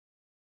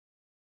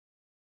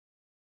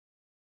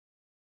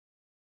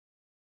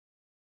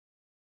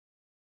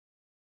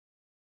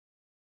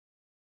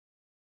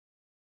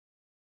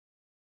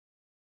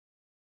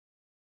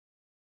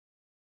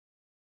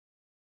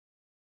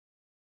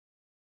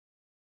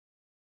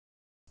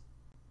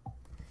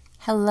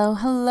Hello,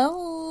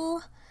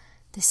 hello.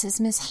 This is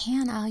Miss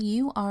Hannah.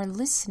 You are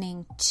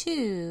listening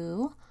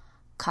to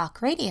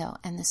Cock Radio,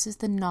 and this is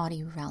the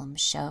Naughty Realm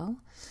show.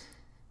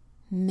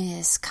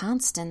 Miss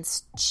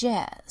Constance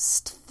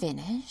just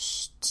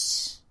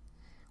finished,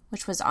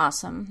 which was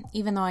awesome,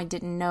 even though I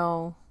didn't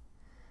know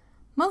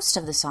most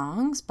of the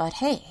songs, but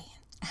hey.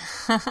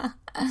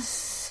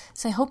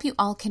 So I hope you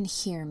all can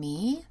hear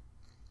me.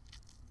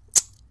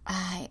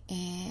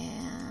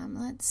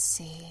 Let's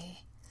see,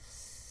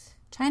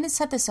 trying to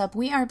set this up.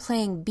 We are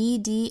playing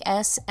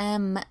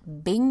BDSM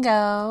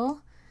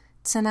bingo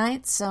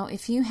tonight, so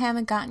if you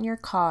haven't gotten your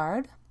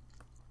card,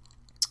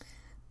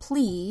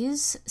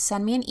 please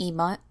send me an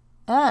email.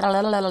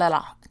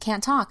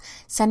 Can't talk.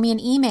 Send me an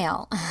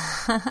email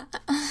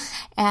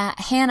at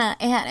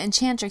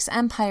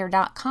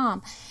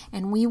hannah@enchantrixempire.com,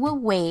 and we will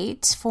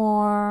wait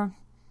for,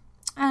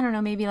 I don't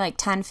know, maybe like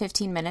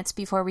 10-15 minutes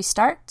before we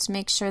start to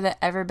make sure that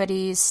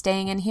everybody's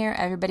staying in here.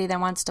 Everybody that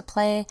wants to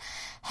play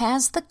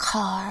has the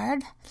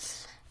card.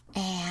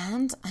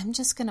 And I'm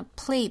just going to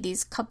play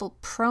these couple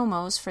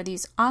promos for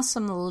these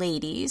awesome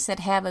ladies that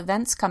have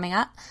events coming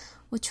up,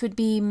 which would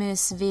be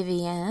Miss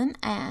Vivian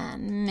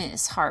and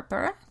Miss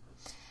Harper.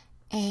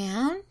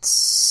 And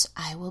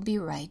I will be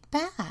right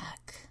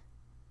back.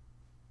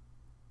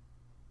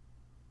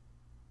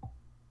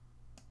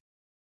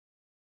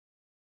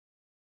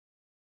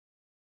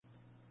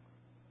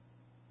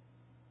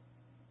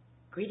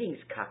 Greetings,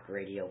 Cock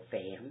Radio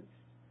fans.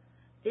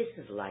 This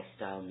is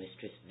Lifestyle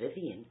Mistress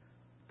Vivian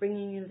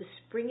bringing you the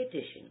spring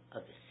edition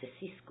of the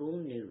Sissy School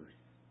News.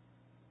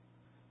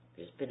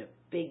 There's been a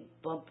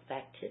big bump of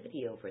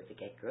activity over at the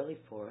Get Girly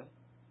Forum.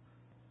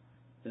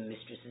 The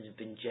mistresses have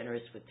been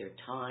generous with their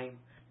time,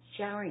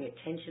 showering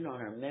attention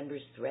on our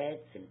members'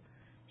 threads and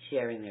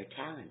sharing their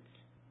talents,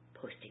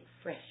 posting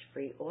fresh,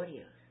 free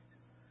audios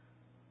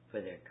for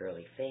their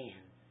girly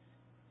fans.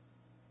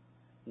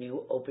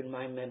 New Open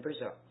Mind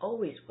members are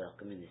always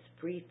welcome in this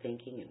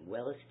free-thinking and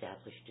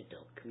well-established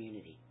adult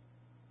community.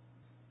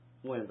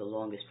 One of the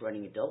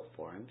longest-running adult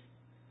forums,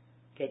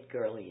 Get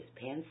Girly is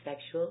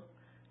pansexual,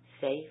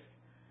 safe,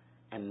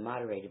 and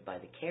moderated by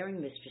the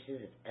caring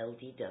mistresses of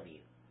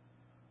LDW,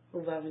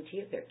 who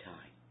volunteer their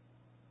time.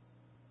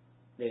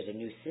 There's a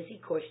new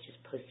Sissy course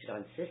just posted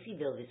on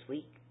Sissyville this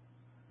week.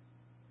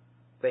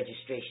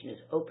 Registration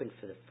is open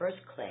for the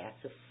first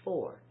class of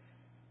 4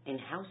 in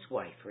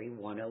Housewifery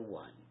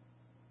 101.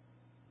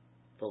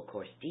 Full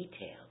course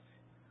details,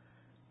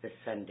 the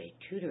Sunday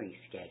tutoring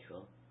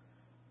schedule,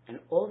 and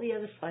all the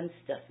other fun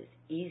stuff is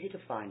easy to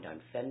find on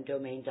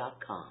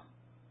femdomain.com,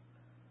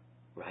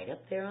 right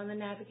up there on the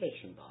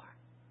navigation bar.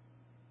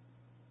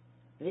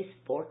 This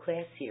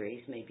 4-class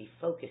series may be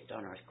focused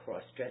on our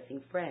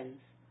cross-dressing friends,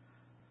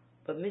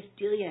 but Miss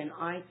Delia and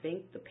I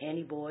think the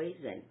panty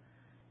boys and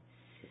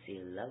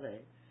sissy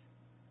lovers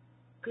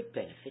could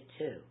benefit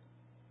too.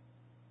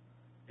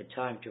 The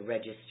time to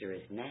register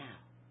is now.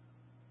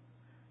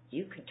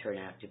 You could turn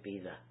out to be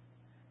the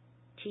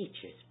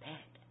teacher's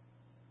pet.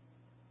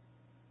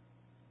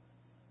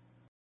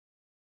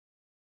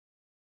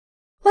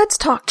 Let's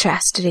talk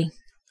chastity.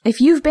 If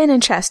you've been in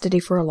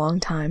chastity for a long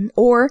time,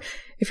 or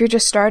if you're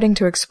just starting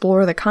to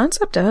explore the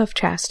concept of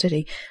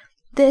chastity,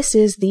 this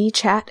is the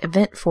chat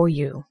event for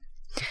you.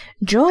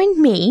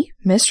 Join me,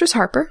 Mistress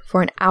Harper,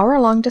 for an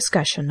hour-long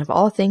discussion of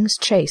all things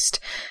chaste,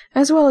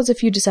 as well as a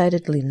few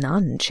decidedly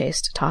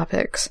non-chaste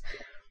topics.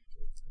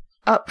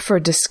 Up for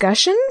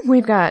discussion,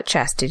 we've got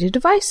chastity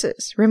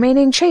devices,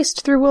 remaining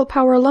chaste through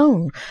willpower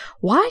alone,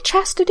 why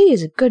chastity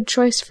is a good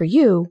choice for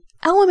you,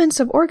 elements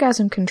of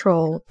orgasm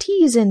control,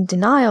 tease in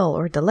denial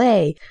or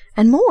delay,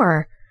 and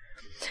more.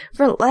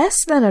 For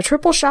less than a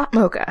triple shot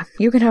mocha,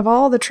 you can have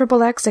all the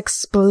XXX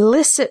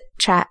explicit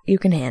chat you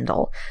can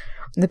handle.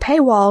 The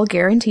paywall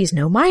guarantees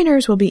no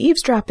minors will be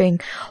eavesdropping,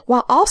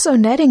 while also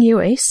netting you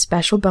a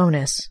special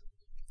bonus.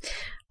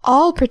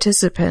 All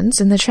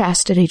participants in the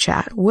chastity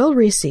chat will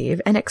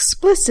receive an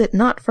explicit,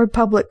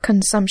 not-for-public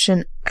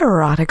consumption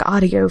erotic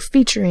audio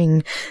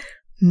featuring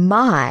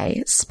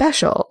my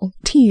special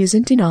tease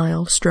and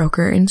denial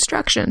stroker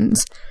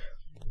instructions.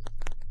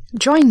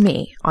 Join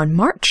me on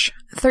March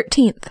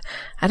 13th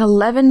at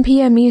 11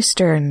 p.m.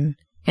 Eastern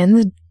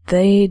in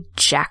the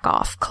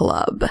Jack-Off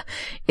Club.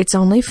 It's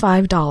only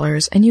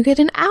 $5, and you get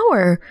an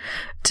hour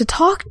to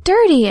talk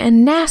dirty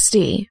and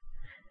nasty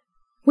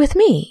with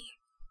me,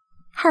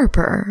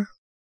 Harper.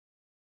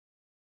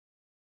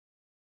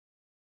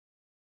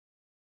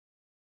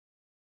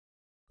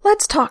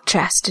 Let's talk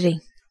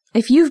chastity.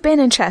 If you've been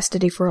in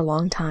chastity for a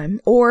long time,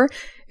 or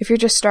if you're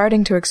just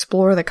starting to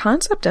explore the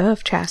concept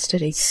of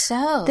chastity,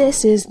 so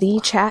this is the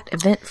chat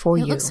event for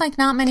you. It looks like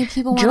not many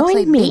people want to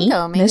play Join me,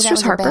 bingo. Maybe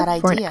Mistress Harper,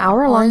 for an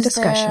hour-long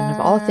discussion of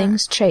all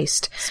things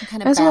chaste,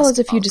 as well as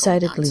a few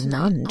decidedly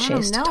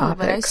non-chaste topics.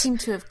 But I seem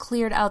to have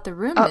cleared out the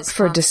room. Up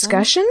for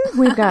discussion,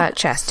 we've got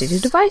chastity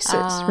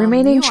devices,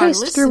 remaining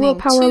chaste through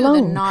willpower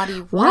alone,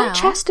 why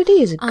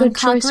chastity is a good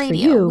choice for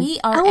you,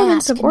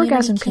 elements of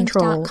orgasm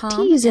control,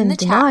 tease in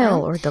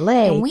denial or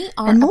delay,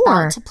 and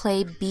more. To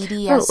play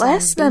BDSM for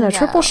less than a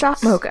triple triple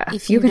shot mocha.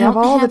 If You can have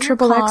all the your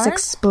triple X card,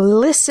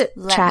 explicit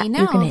let chat me know,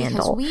 you can because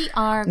handle. we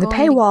are The going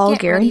paywall to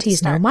get guarantees ready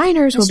to no start.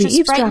 minors will be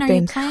Mistress Brighton, are you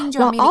eavesdropping, playing? Do you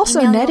while want me to also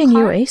email netting a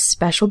you card? a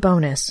special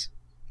bonus.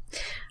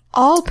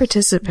 All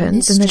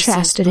participants in the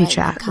Mistresses Chastity Brighton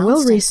Chat and will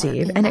Constant are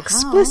receive in an the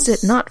explicit,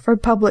 house. not for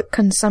public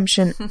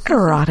consumption,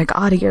 erotic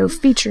audio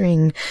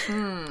featuring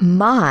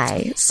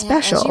my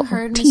special As you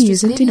heard, tease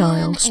Mistress and Vivian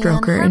denial and stroker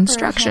Harper have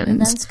instructions.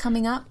 events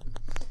coming up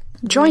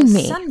Join this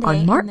me Sunday on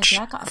in the March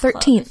Jack Off Club.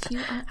 13th If you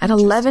are at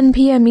interested, 11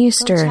 p.m. go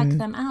Eastern check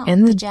them out,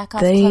 in the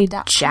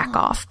theJackoffClub.com. Jack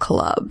Off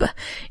Club.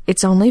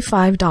 It's only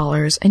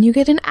 $5 and you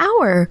get an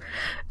hour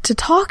to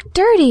talk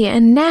dirty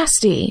and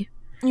nasty.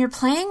 You're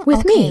playing? With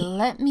okay, me,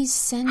 let me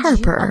send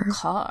Harper. you a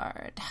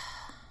card.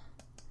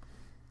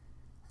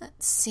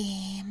 Let's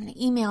see. I'm going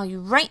to email you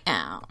right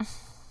now.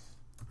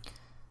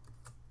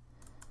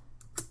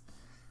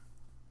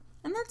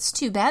 And that's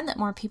too bad that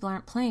more people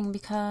aren't playing,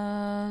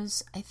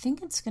 because I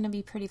think it's going to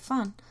be pretty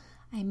fun.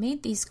 I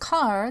made these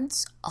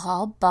cards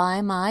all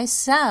by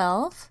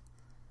myself.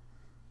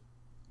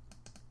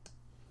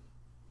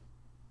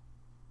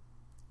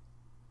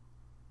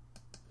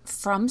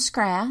 From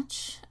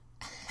scratch.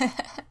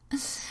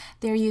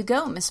 There you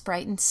go, Miss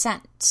Brighton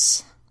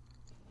sent.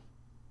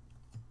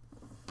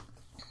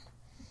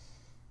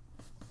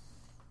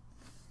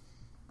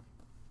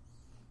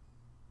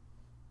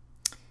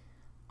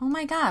 Oh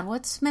my God,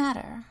 what's the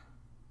matter?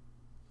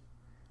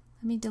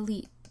 Let me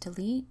delete.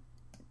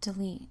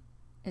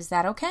 Is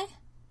that okay?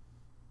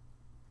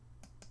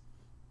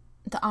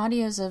 The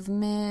audios of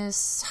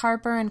Miss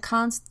Harper and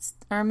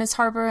Miss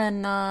Harper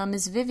and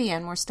Miss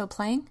Vivian were still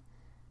playing?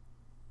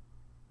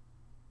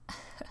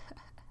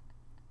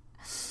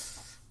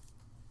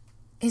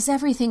 Is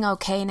everything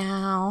okay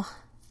now?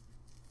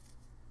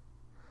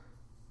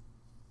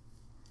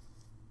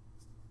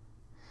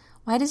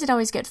 Why does it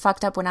always get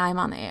fucked up when I'm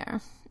on the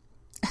air?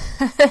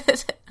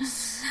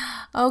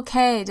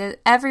 Okay,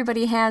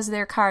 everybody has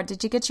their card.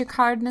 Did you get your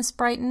card, Miss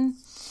Brighton?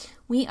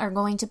 We are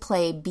going to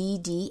play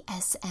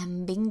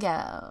BDSM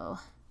Bingo.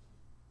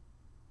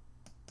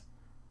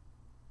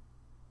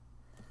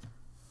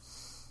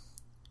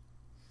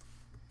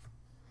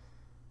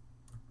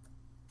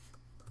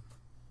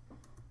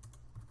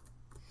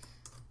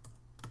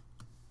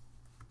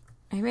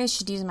 Maybe I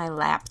should use my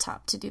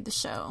laptop to do the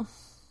show.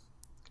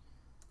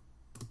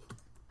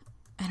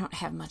 I don't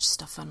have much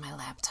stuff on my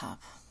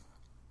laptop.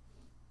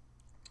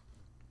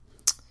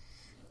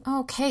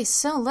 Okay,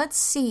 so let's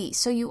see.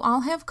 So you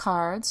all have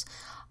cards.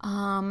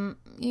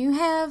 You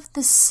have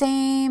the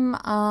same,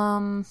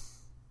 some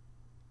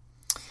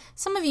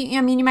of you,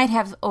 I mean, you might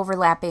have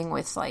overlapping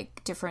with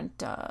like different,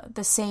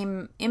 the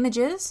same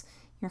images.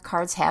 Your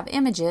cards have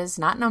images,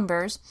 not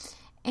numbers.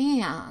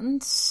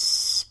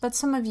 But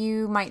some of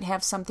you might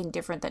have something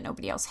different that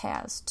nobody else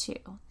has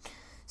too.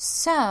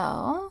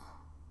 So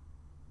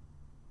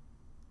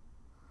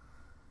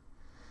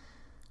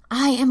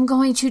I am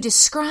going to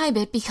describe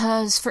it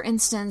because, for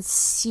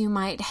instance, you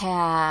might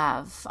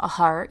have a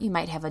heart, you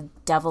might have a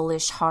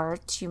devilish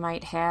heart, you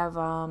might have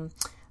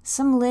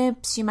some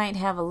lips, you might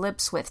have a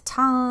lips with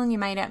tongue, you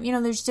might have,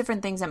 there's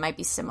different things that might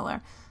be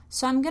similar.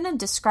 So I'm going to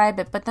describe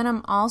it, but then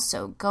I'm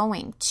also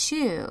going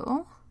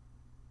to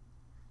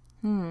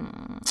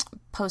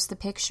post the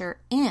picture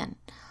in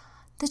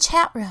the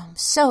chat room.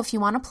 So if you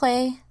want to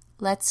play,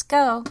 let's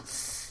go.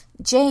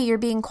 Jay, you're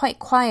being quite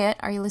quiet.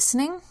 Are you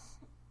listening?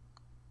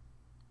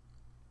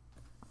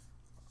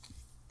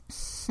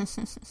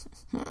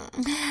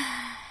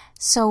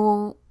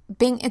 So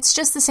it's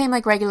just the same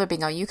like regular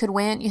bingo. You could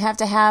win. You have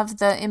to have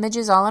the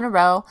images all in a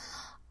row.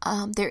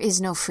 There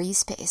is no free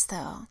space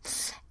though.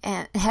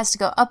 And it has to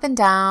go up and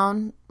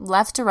down,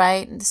 left to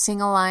right,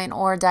 single line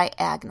or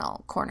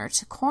diagonal, corner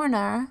to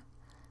corner.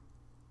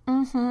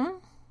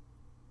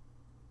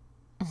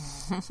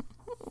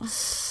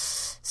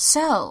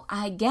 So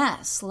I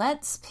guess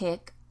let's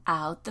pick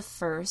out the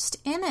first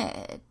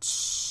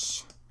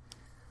image.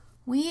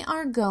 We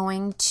are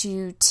going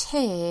to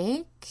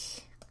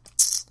take,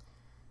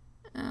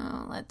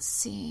 let's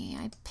see,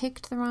 I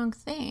picked the wrong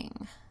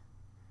thing.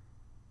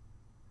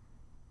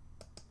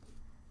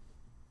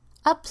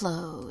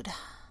 Upload.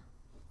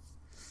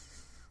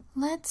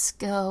 Let's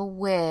go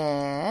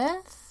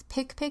with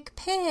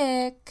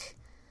pick.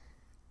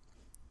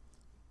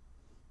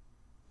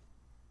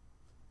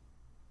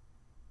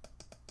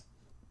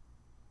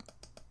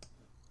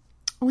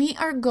 We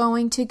are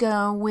going to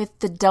go with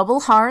the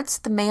double hearts,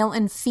 the male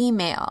and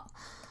female.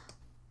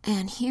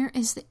 And here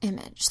is the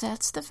image.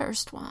 That's the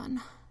first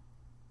one.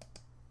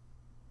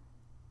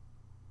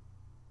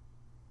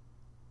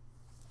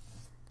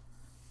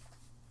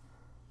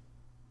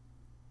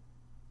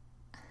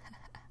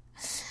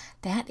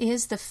 That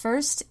is the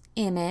first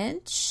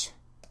image.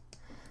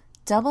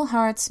 Double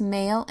hearts,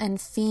 male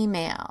and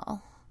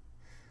female.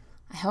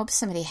 I hope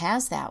somebody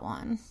has that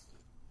one.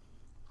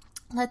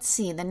 Let's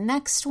see, the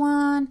next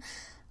one.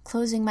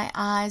 Closing my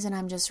eyes and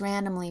I'm just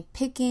randomly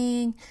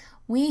picking.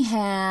 We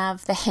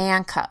have the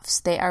handcuffs.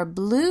 They are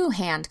blue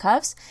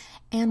handcuffs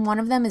and one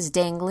of them is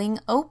dangling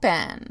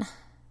open.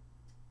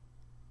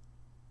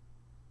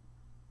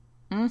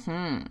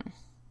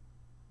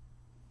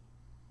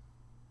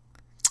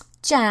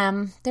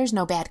 Gem, there's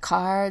no bad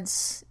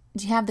cards.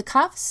 Do you have the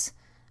cuffs?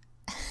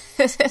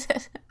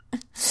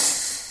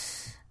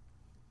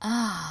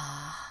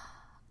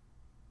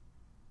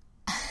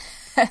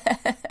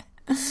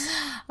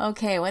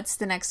 Okay, what's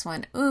the next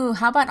one? Ooh,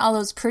 how about all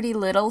those pretty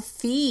little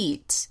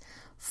feet?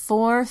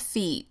 4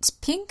 feet.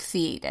 Pink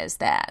feet, as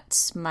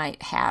that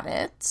might have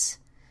it.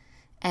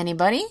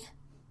 Anybody?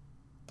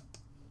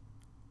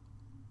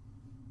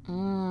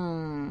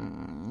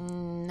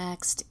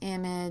 Next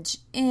image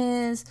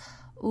is...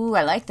 Ooh,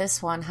 I like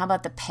this one. How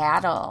about the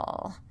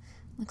paddle?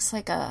 Looks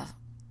like a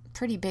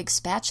pretty big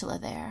spatula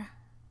there.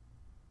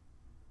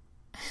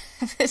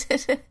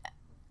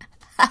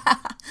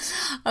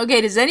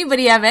 Okay, does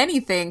anybody have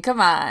anything?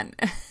 Come on.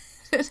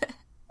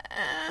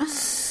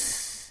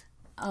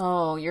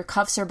 Oh, your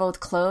cuffs are both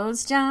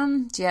closed,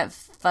 Jem? Do you have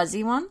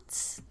fuzzy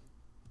ones?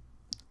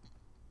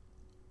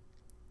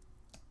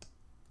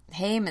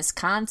 Hey, Miss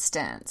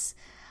Constance.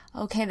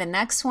 Okay, the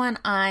next one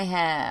I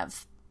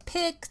have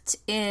picked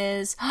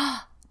is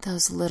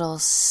those little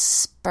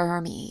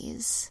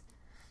spermies.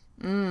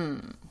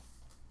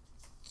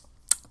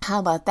 How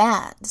about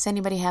that? Does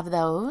anybody have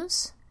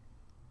those?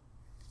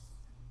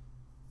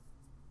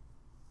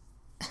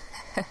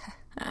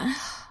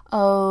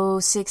 Oh,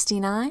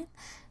 69.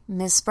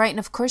 Miss Brighton,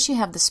 of course you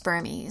have the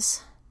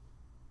spermies.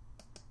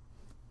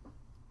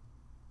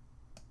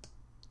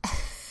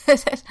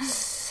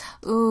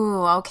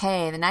 Ooh,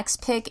 okay. The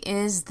next pick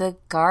is the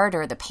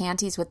garter, the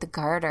panties with the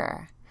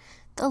garter.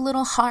 The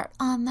little heart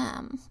on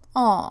them.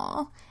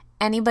 Aw.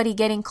 Anybody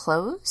getting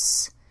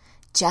close?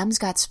 Gem's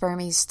got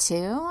spermies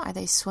too. Are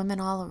they swimming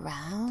all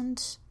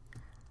around?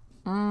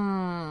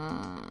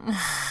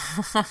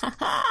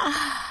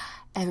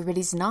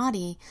 Everybody's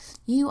naughty.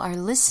 You are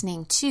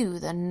listening to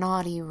the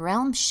Naughty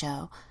Realm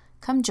Show.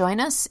 Come join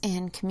us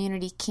in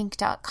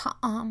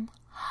communitykink.com.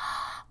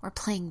 We're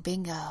playing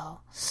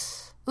bingo.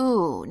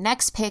 Ooh,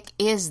 next pick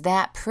is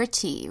that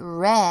pretty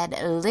red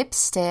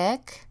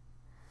lipstick.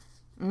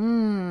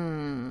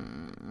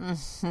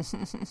 Miss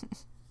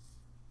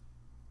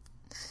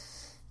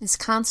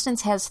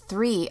Constance has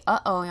 3.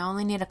 Uh-oh, you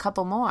only need a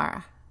couple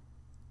more.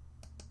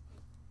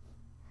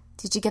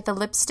 Did you get the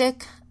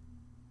lipstick,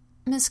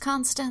 Miss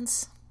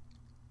Constance?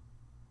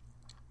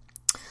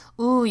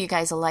 Ooh, you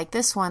guys will like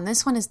this one.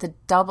 This one is the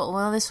double.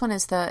 Well, this one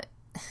is the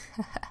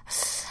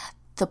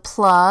the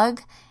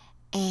plug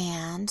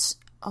and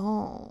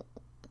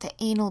the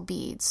anal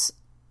beads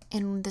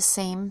in the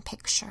same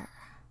picture.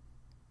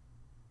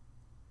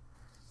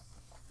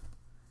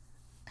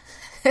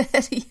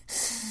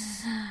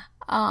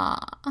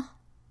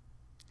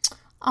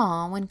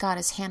 When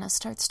Goddess Hannah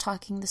starts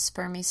talking, the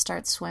spermies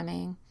start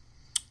swimming.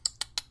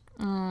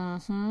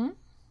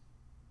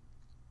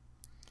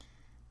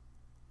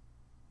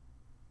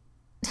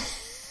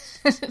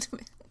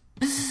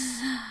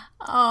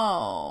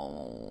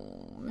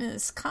 Oh,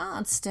 Miss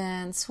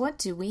Constance, what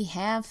do we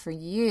have for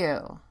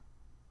you?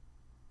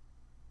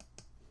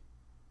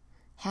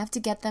 Have to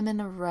get them in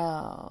a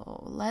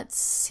row. Let's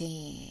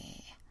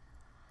see.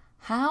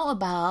 How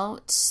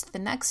about the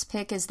next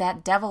pick is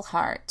that devil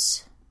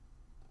heart?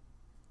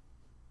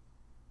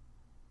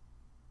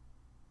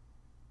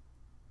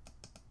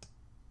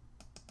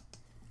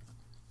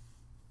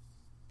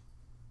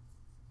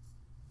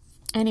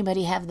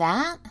 Anybody have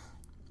that?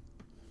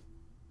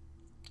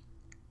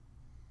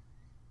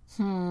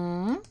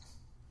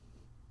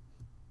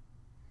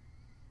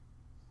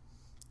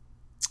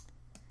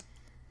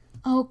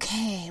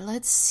 Okay,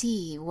 let's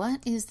see.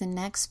 What is the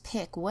next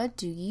pick? What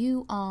do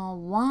you all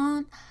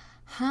want?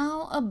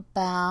 How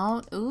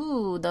about,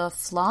 the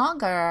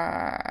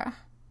flogger?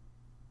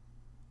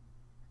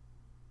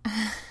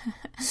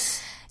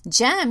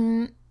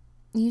 Jem,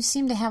 you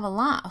seem to have a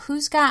lot.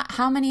 Who's got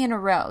how many in a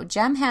row?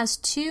 Jem has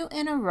 2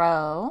 in a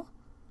row.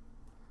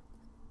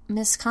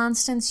 Miss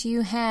Constance,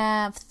 you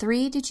have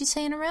 3, did you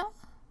say, in a row?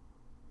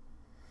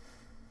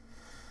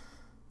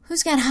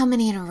 Who's got how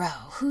many in a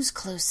row? Who's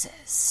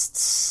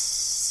closest?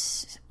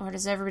 Or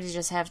does everybody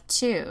just have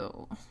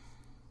 2?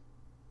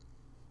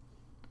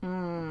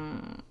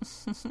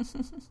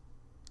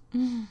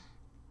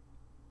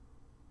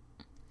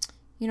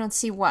 You don't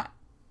see what?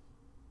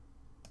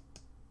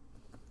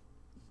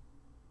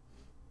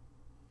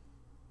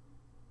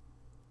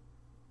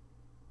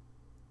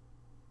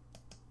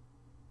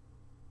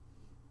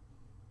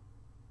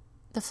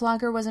 The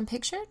flogger wasn't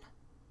pictured?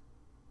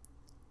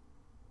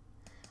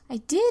 I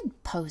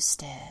did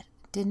post it.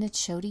 Didn't it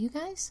show to you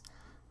guys?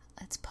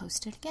 Let's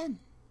post it again.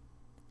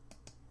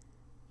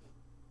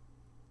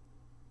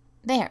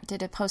 There.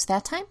 Did it post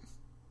that time?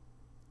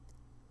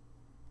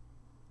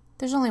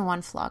 There's only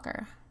one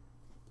flogger.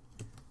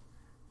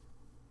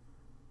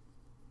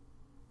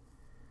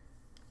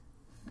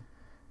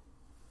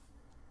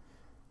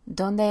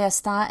 ¿Dónde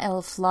está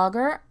el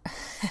flogger?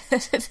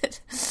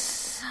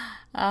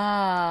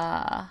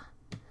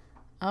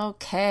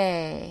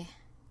 Okay.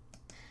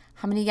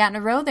 How many you got in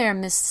a row there,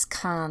 Miss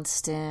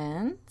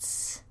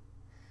Constance?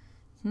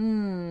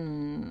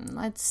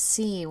 Let's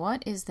see.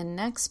 What is the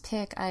next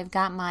pick? I've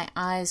got my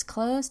eyes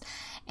closed,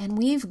 and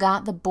we've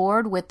got the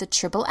board with the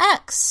triple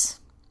X.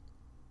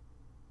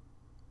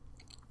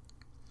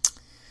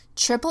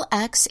 Triple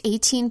X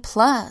 18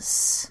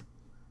 plus.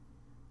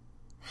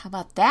 How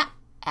about that?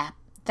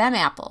 Them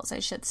apples, I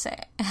should say.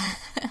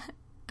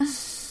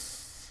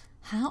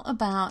 How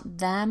about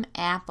them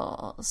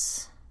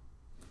apples?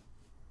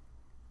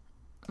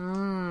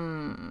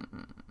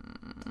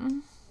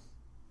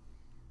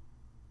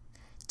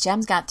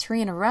 Jem's got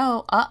 3 in a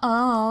row.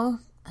 Uh-oh.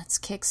 Let's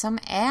kick some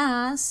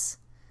ass.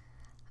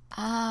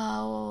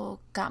 Oh,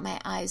 got my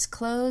eyes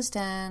closed,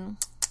 and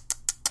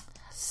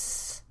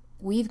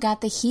we've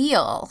got the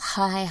heel.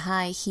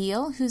 High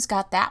heel. Who's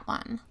got that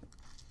one?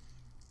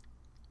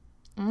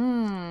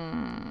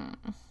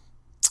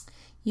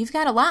 You've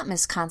got a lot,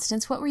 Miss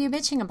Constance. What were you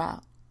bitching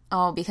about?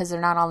 Oh, because they're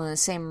not all in the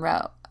same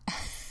row.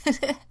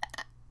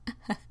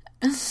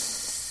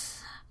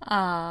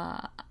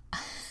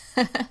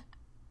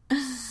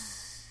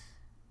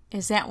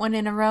 Is that one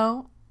in a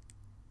row?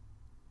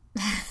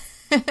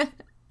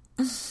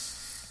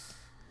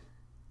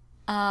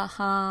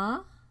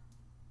 Uh-huh.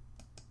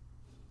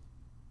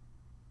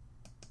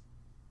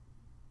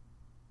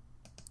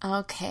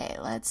 Okay,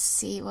 let's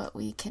see what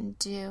we can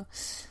do.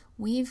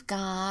 We've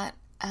got,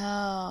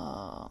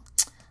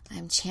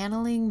 I'm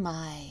channeling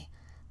my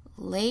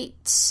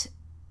late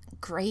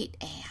great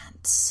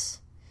aunt.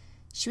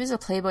 She was a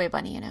Playboy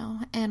bunny,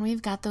 and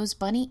we've got those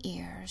bunny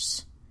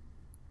ears.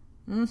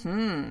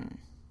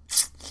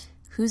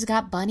 Who's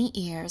got bunny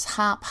ears?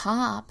 Hop,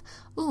 hop.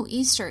 Ooh,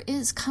 Easter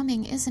is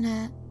coming, isn't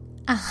it?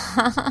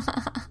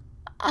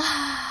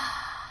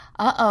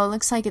 Uh-oh,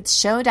 looks like it's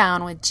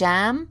showdown with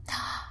Jem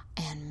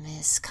and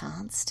Miss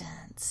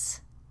Constance.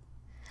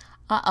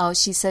 Uh-oh,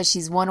 she says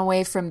she's one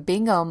away from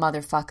bingo,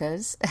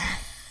 motherfuckers.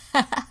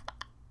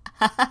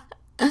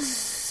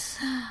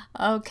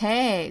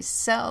 Okay,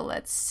 so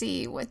let's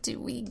see. What do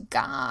we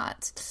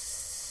got?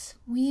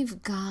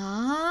 We've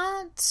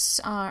got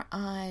our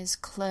eyes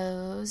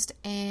closed,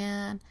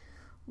 and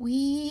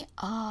we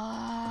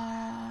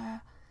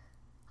are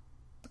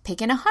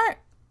picking a heart.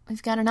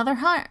 We've got another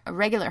heart, a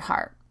regular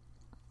heart.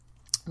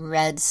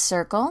 Red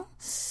circle,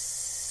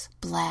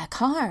 black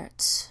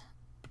heart.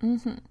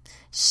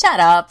 Shut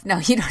up. No,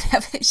 you don't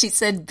have it. She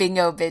said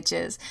bingo,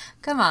 bitches.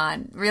 Come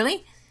on.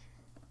 Really?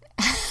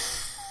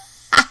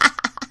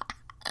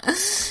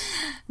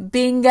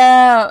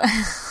 Bingo.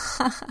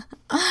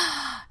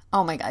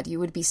 Oh my God, you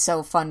would be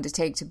so fun to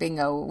take to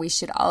bingo. We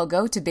should all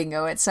go to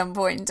bingo at some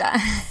point in time.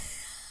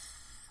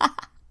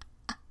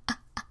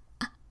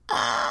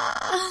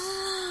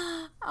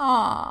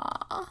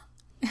 Aww.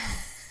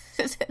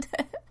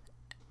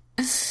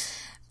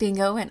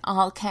 Bingo in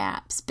all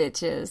caps,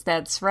 bitches.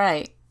 That's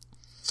right.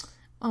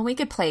 Well, we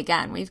could play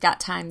again. We've got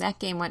time. That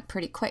game went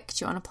pretty quick.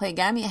 Do you want to play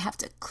again? You have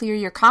to clear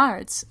your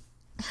cards.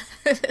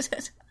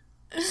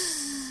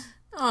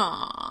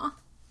 Aww.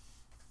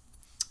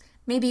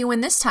 Maybe you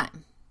win this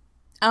time.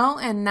 Oh,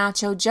 and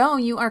Nacho Joe,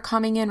 you are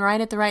coming in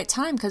right at the right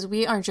time because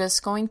we are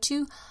just going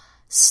to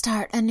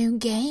start a new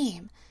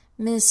game.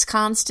 Miss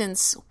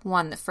Constance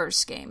won the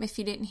first game, if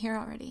you didn't hear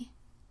already.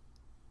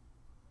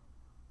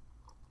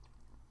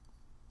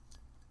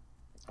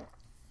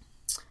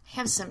 I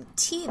have some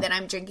tea that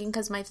I'm drinking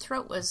because my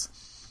throat was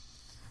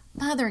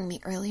bothering me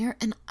earlier,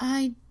 and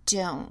I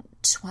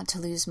don't want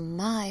to lose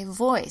my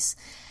voice.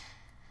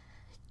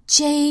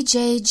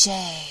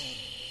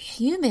 JJJ,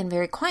 you've been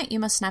very quiet.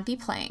 You must not be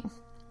playing.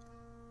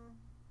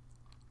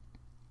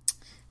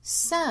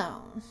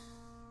 So,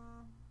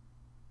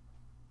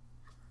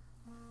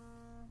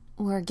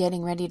 we're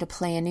getting ready to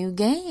play a new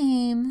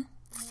game.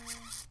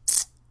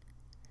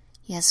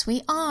 Yes,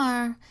 we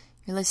are.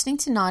 You're listening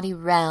to Naughty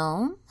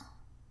Realm.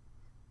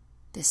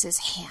 This is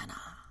Hannah.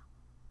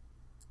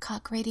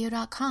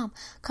 Cockradio.com.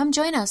 Come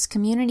join us,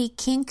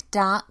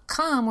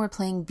 communitykink.com. We're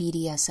playing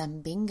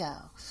BDSM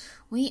bingo.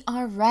 We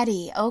are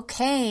ready.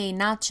 Okay,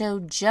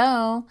 Nacho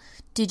Joe,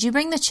 did you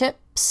bring the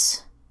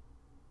chips?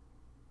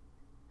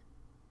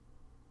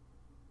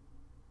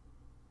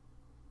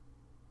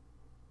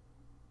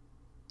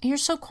 You're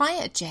so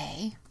quiet,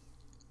 Jay.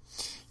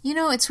 You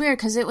know, it's weird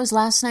because it was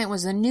last night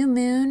was a new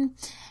moon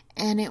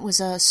and it was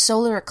a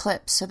solar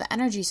eclipse, so the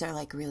energies are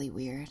like really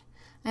weird.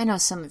 I know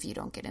some of you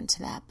don't get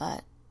into that,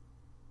 but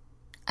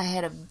I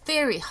had a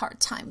very hard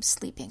time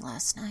sleeping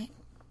last night.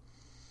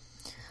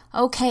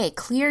 Okay,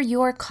 clear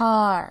your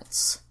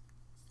cards.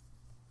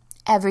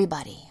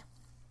 Everybody.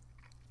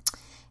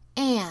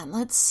 And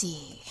let's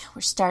see.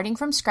 We're starting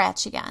from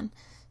scratch again.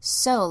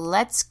 So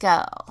let's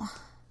go.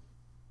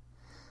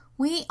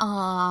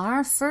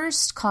 Our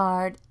first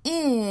card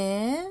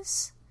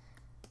is,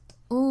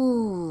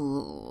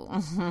 ooh,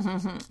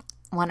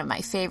 one of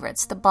my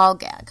favorites, the ball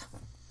gag.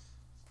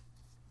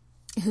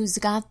 Who's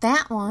got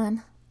that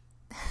one?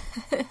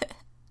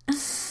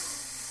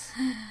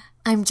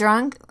 I'm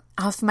drunk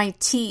off my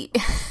tea.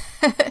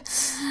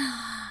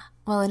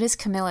 Well, it is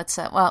chamomile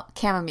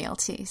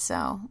tea,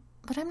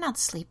 but I'm not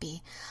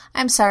sleepy.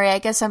 I'm sorry, I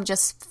guess I'm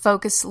just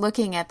focused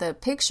looking at the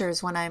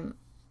pictures when I'm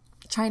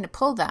trying to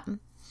pull them.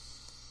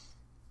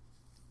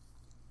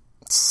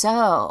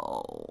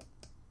 So,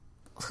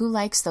 who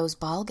likes those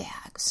ball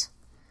gags?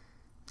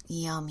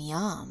 Yum,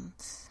 yum.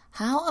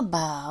 How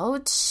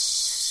about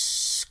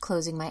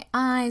closing my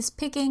eyes,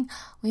 picking?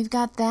 We've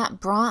got that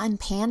bra and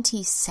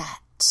panty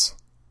set.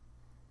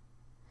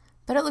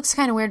 But it looks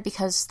kind of weird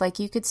because, like,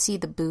 you could see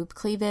the boob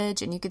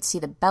cleavage and you could see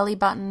the belly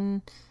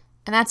button,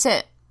 and that's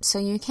it. So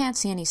you can't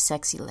see any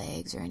sexy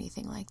legs or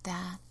anything like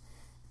that.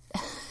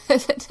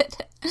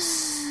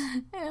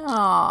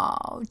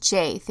 Oh,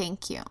 Jay,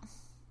 thank you.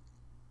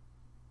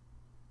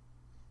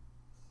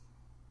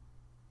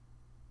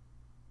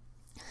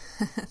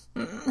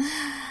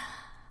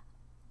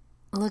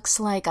 Looks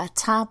like a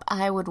top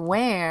I would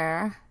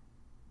wear.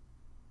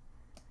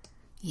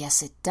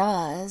 Yes, it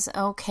does.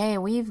 Okay,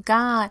 we've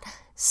got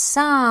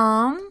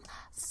some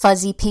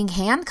fuzzy pink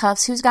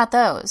handcuffs. Who's got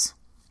those?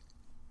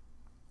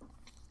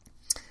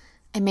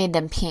 I made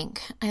them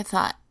pink. I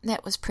thought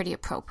that was pretty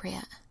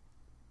appropriate.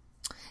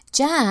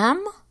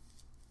 Jem,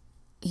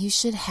 you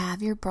should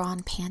have your bra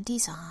and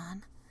panties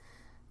on.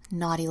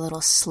 Naughty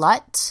little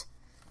slut.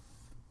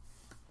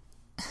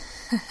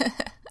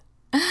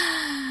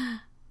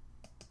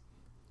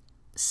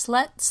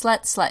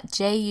 Slut.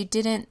 Jay, you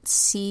didn't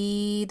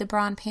see the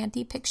bra and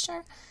panty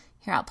picture?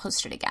 Here, I'll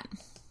post it again.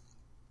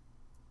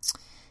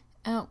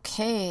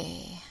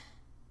 Okay.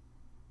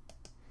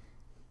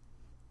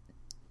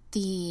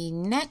 The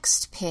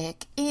next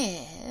pick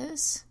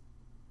is...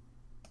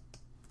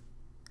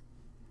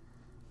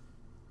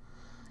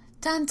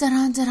 Dun, dun,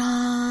 dun, dun,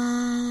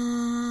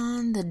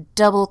 dun. The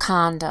double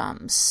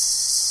condoms.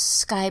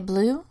 Sky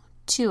blue,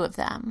 2 of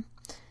them.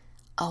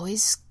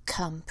 Always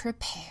come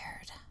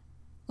prepared.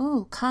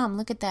 Ooh, come,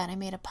 look at that. I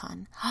made a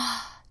pun.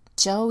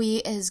 Joey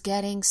is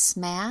getting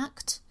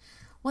smacked.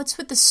 What's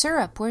with the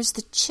syrup? Where's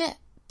the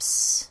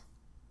chips?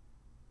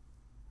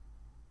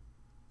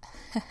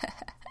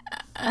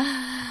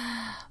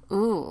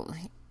 Ooh,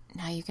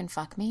 now you can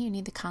fuck me? You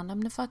need the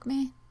condom to fuck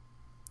me?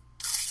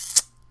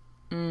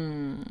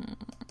 Well,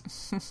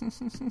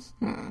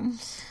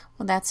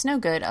 that's no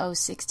good. Oh,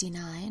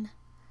 69.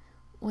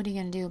 What are you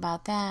going to do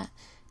about that?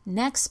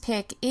 Next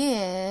pick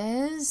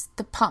is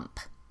the pump.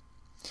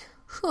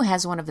 Who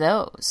has one of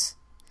those?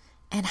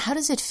 And how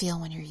does it feel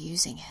when you're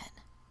using it?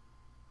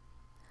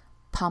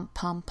 Pump,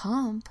 pump,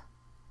 pump.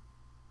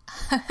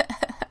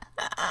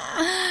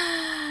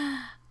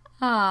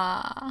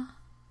 Ah.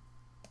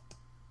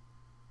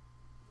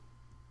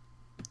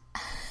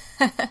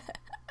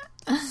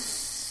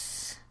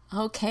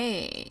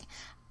 Okay.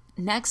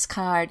 Next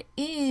card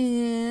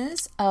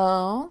is,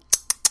 oh,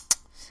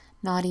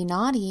 naughty,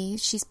 naughty.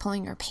 She's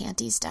pulling her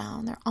panties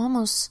down. They're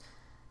almost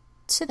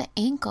to the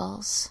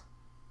ankles.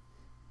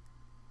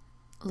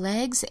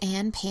 Legs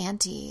and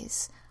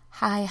panties.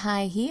 High,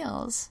 high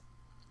heels.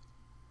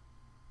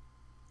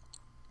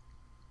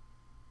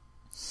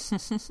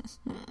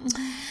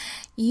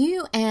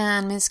 You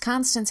and Miss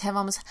Constance have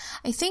almost...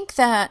 I think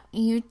that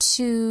you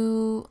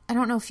two... I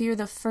don't know if you're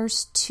the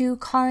first 2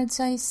 cards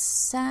I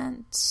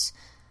sent.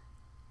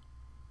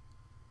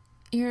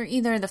 You're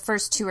either the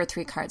first 2 or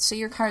 3 cards. So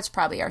your cards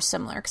probably are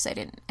similar because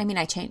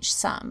I changed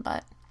some,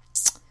 but...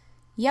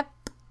 Yep.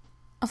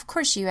 Of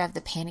course you have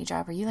the panty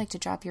dropper. You like to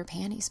drop your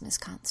panties, Miss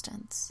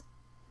Constance.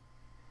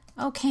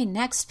 Okay,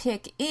 next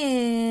pick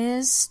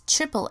is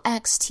Triple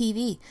X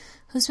TV.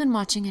 Who's been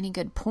watching any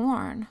good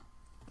porn?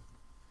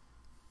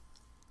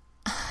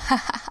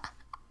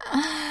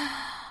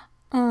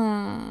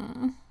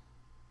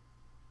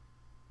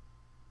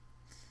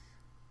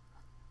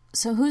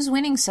 So who's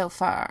winning so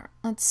far?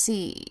 Let's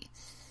see.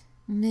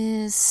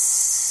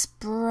 Miss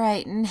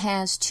Brighton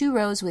has 2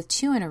 rows with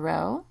 2 in a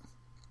row.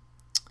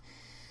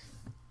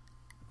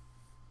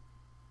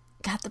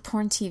 Got the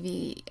porn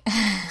TV.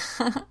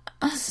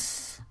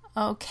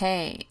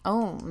 Okay.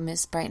 Oh,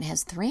 Miss Brighton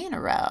has 3 in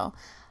a row.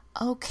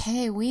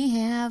 Okay, we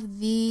have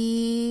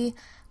the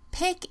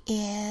pick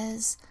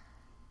is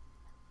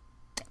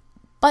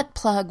butt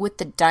plug with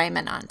the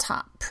diamond on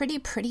top.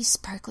 Pretty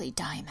sparkly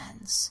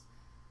diamonds.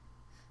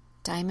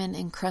 Diamond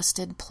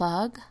encrusted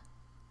plug.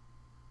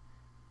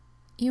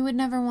 You would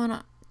never want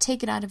to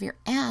take it out of your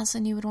ass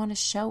and you would want to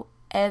show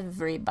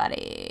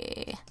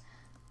everybody.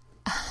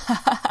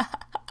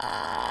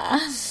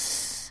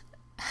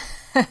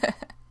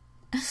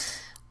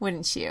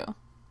 Wouldn't you?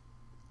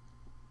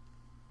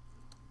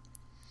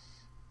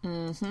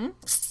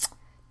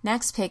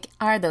 Next pick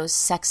are those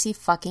sexy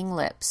fucking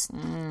lips.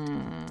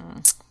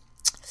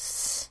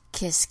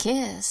 Kiss,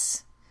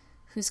 kiss.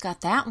 Who's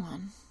got that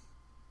one?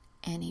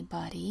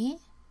 Anybody?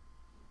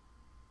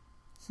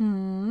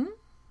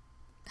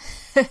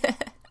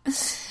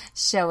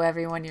 Show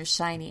everyone your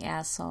shiny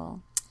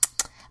asshole.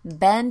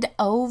 Bend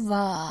over.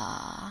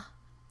 How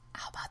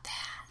about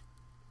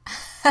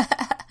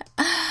that?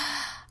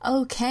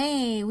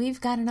 Okay,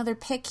 we've got another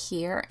pick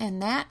here,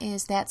 and that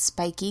is that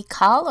spiky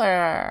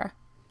collar.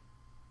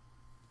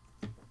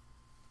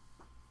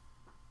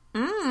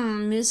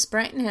 Miss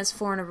Brighton has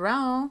 4 in a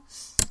row.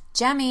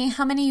 Jemmy,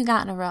 how many you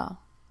got in a row?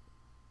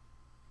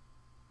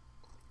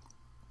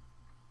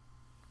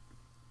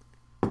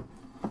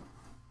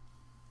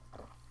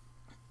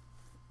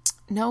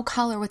 No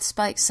collar with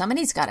spikes.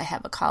 Somebody's got to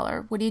have a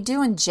collar. What are you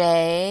doing,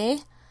 Jay?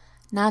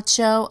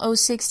 Nacho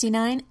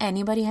 069.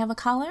 Anybody have a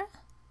collar?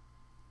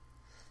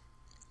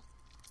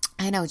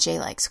 I know Jay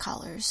likes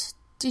collars.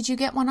 Did you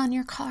get one on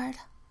your card?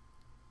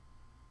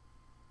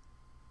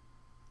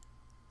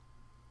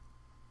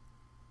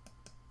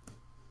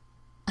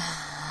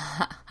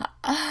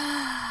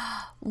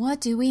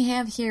 What do we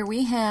have here?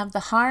 We have the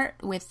heart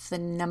with the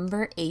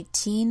number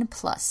 18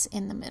 plus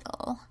in the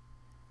middle.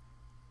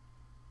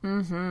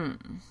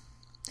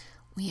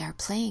 We are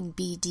playing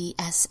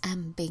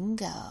BDSM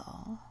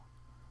bingo.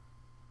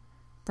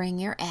 Bring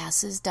your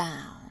asses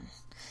down.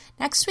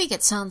 Next week,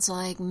 it sounds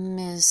like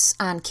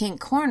on Kink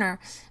Corner,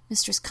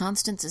 Mistress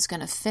Constance is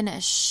going to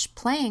finish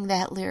playing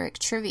that lyric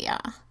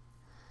trivia.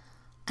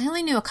 I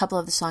only knew a couple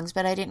of the songs,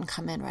 but I didn't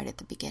come in right at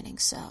the beginning,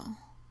 so.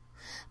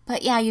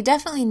 But yeah, you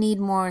definitely need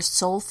more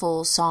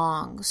soulful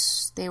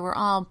songs. They were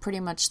all pretty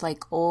much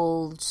like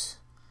old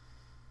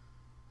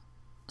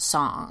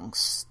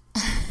songs.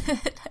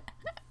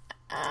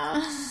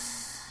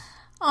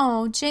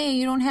 Oh, Jay,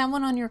 you don't have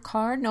one on your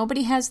card?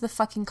 Nobody has the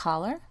fucking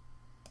collar?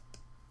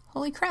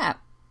 Holy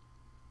crap.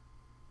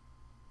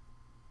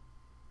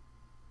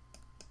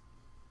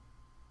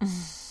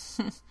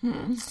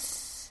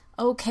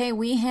 Okay,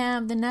 we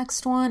have the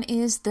next one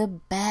is the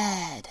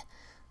bed.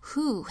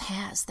 Who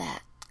has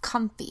that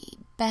comfy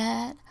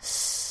bed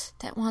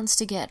that wants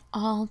to get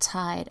all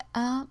tied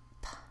up?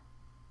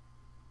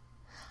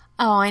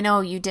 Oh, I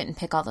know you didn't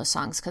pick all those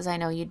songs because I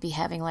know you'd be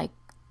having like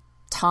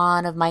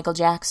ton of Michael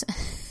Jackson.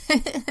 You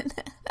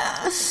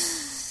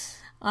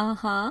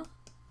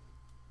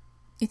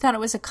thought it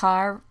was a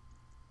car,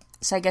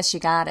 so I guess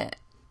you got it.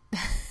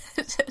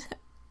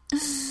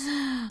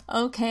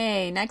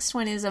 Okay, next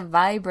one is a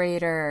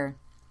vibrator,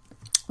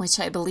 which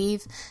I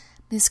believe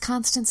Miss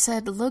Constance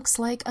said looks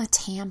like a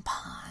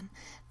tampon.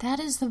 That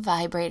is the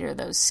vibrator,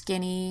 those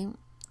skinny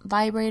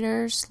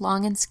vibrators,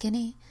 long and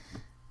skinny.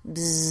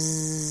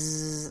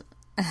 Bzzz.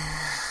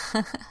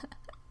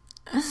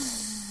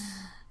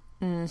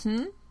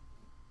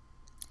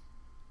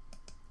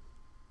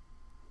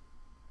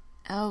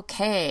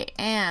 Okay,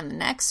 and the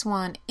next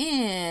one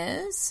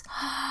is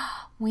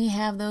we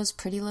have those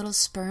pretty little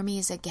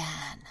spermies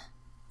again.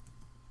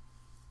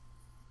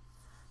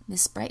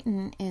 Miss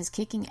Brighton is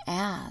kicking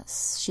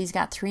ass. She's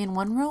got 3 in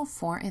one row,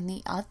 4 in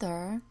the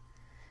other.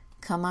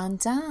 Come on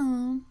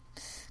down.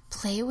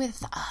 Play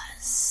with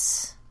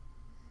us.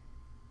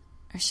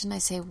 Or shouldn't I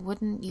say,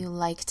 wouldn't you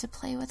like to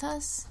play with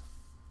us?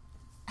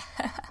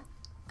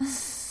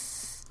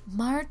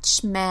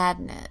 March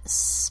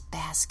Madness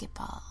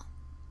basketball.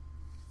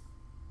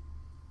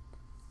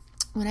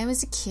 When I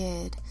was a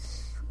kid,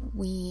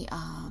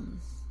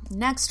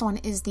 next one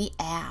is the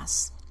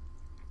ass.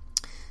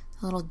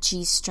 A little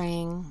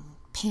G-string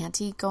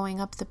panty going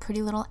up the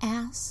pretty little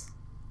ass.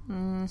 We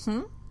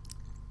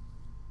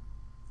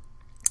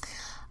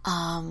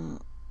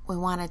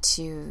wanted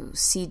to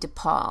see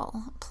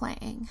DePaul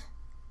playing.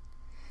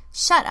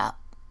 Shut up.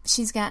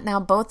 She's got, now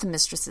both the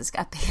mistresses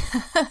got the...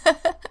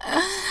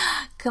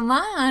 Come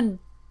on,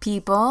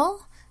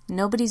 people.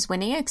 Nobody's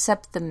winning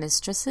except the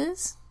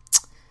mistresses.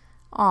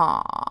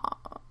 Aww.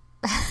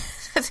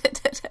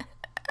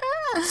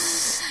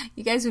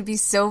 You guys would be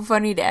so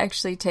funny to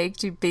actually take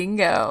to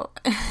bingo.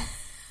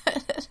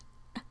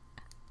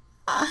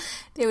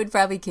 They would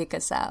probably kick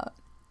us out.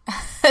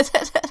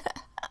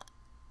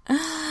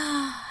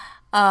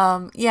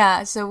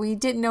 Yeah, so we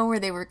didn't know where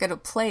they were going to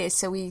play,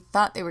 so we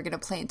thought they were going to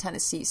play in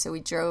Tennessee, so we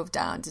drove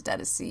down to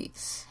Tennessee,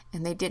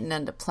 and they didn't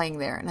end up playing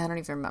there, and I don't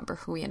even remember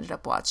who we ended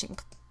up watching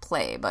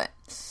play, but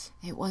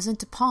it wasn't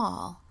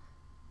DePaul,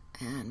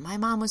 and my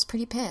mom was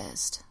pretty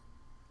pissed.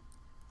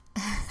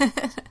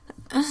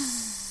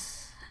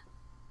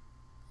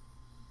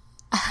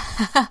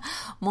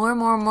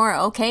 More.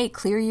 Okay,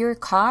 clear your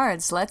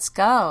cards. Let's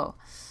go.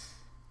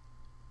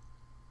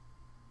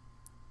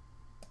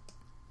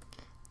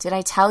 Did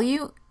I tell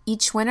you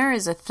each winner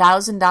is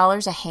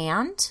 $1,000 a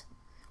hand?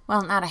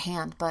 Well, not a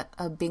hand, but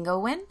a bingo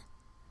win.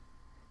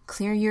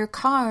 Clear your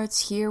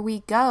cards. Here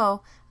we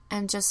go.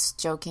 I'm just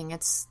joking.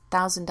 It's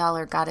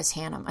 $1,000 goddess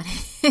Hannah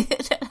money.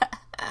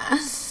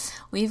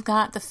 We've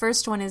got the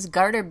first one is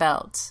garter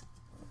belt.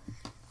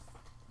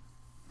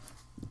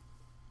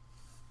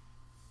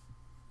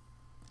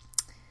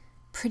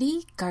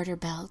 Pretty garter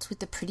belt with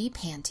the pretty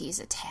panties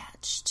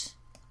attached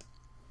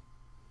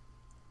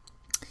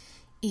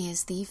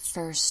is the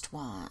first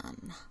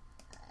one.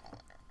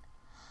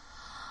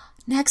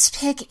 Next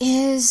pick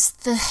is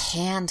the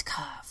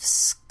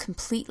handcuffs,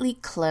 completely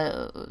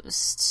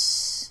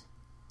closed.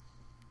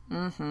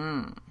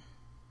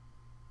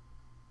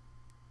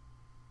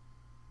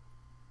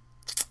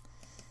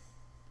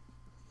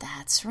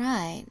 That's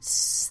right.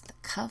 The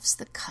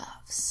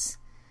cuffs.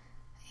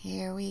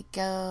 Here we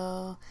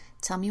go.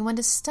 Tell me when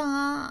to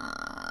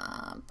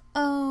stop.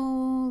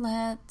 Oh,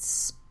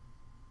 let's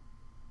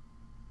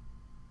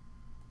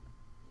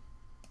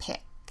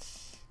pick.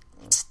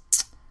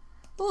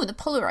 Ooh, the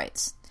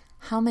Polaroids.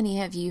 How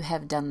many of you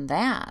have done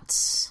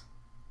that?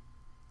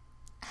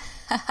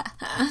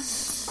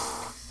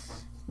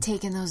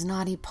 taking those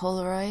naughty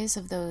Polaroids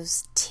of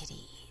those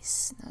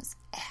titties, those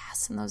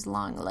ass, and those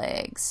long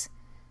legs.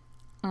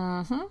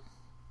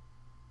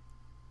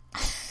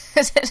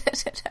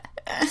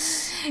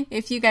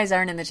 If you guys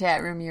aren't in the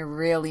chat room, you're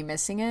really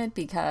missing it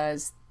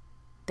because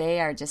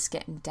they are just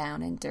getting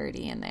down and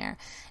dirty in there.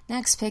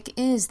 Next pick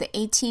is the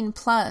 18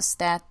 plus.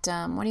 That,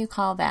 what do you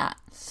call that?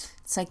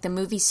 It's like the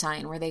movie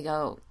sign where they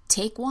go,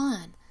 take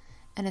one.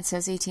 And it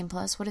says 18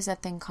 plus. What is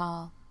that thing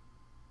called?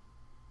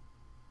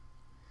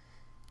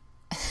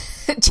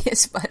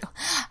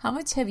 How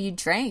much have you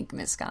drank,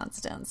 Miss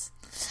Constance?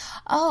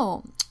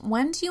 Oh,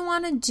 when do you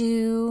want to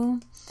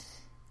do...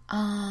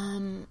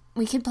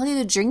 we could play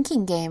the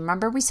drinking game.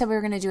 Remember we said we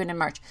were going to do it in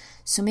March.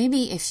 So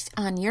maybe if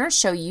on your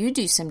show you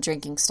do some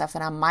drinking stuff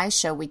and on my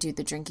show we do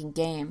the drinking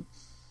game.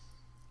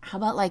 How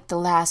about like the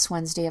last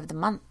Wednesday of the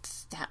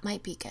month? That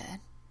might be good.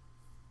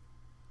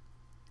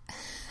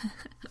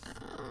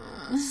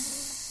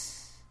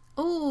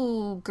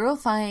 Ooh, girl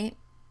fight.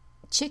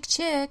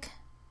 Chick.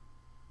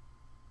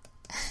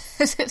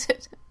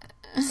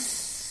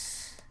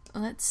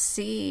 Let's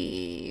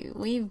see.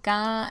 We've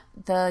got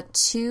the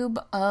tube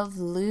of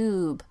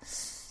lube.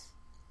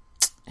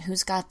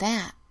 Who's got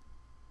that?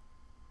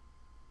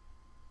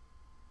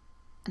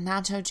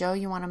 Nacho Joe,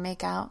 you want to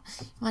make out?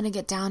 You want to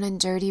get down and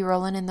dirty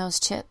rolling in those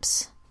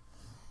chips?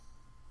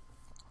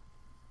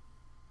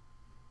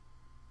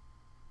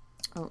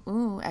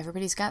 Ooh,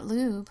 everybody's got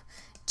lube.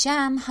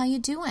 Jem, how you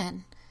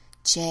doing?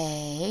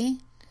 Jay,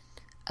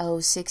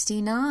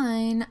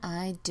 069,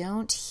 I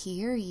don't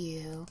hear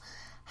you.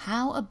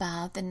 How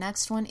about the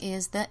next one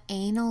is the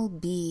anal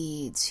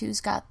beads?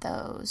 Who's got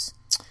those?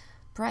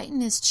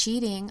 Brighton is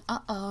cheating.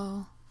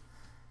 Uh-oh.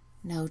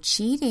 No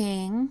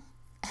cheating.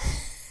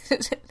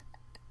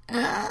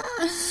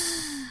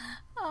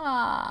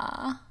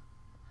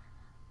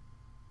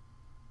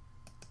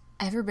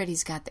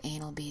 Everybody's got the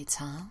anal beads,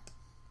 huh?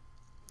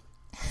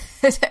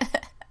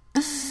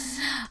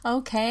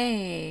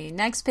 Okay,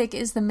 next pick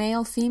is the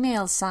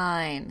male-female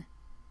sign.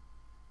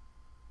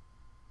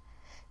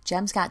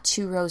 Jem's got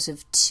 2 rows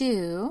of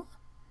 2,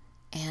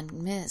 and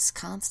Miss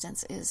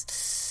Constance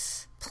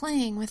is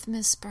playing with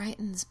Miss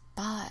Brighton's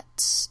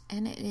butt,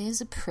 and it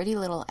is a pretty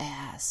little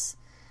ass.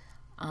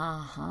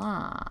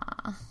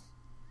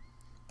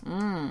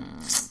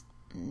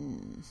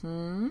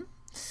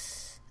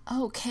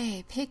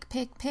 Okay,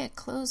 pick,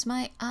 close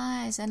my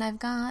eyes, and I've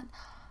got,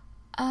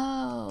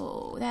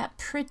 oh, that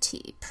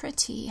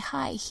pretty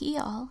high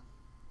heel.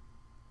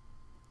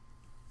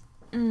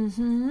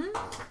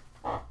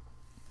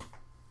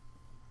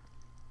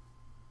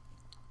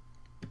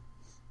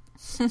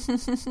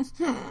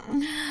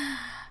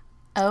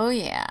 Oh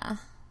yeah.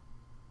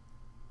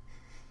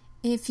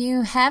 If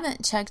you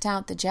haven't checked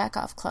out the Jack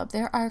Off Club,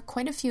 there are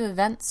quite a few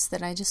events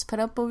that I just put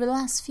up over the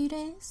last few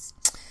days.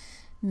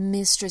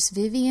 Mistress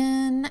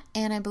Vivian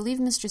and I believe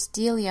Mistress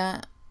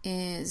Delia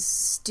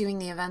is doing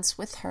the events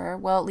with her.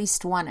 Well, at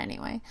least one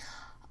anyway.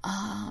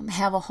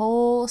 Have a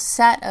whole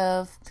set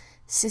of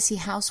Sissy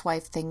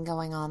Housewife thing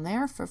going on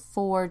there for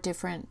 4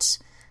 different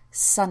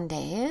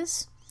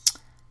Sundays.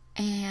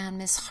 And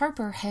Miss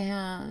Harper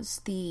has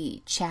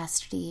the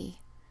Chastity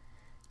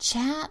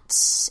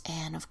Chats.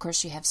 And, of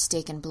course, you have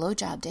Steak and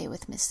Blowjob Day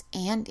with Miss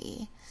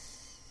Andy.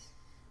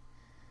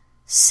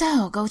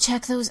 So, go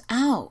check those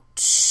out.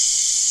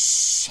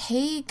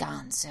 Hey,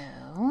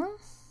 Gonzo.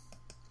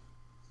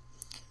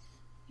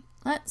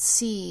 Let's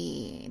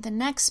see. The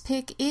next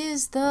pick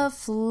is the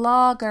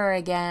Flogger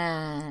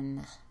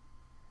again.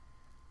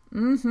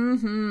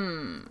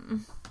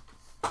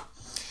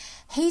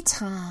 Hey,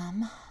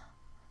 Tom.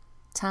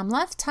 Tom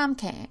left, Tom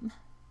came.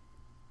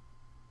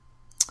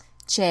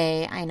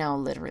 Jay, I know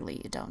literally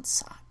you don't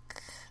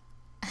suck.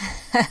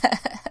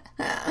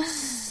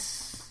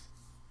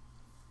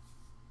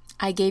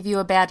 I gave you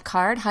a bad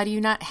card. How do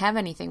you not have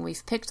anything?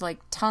 We've picked like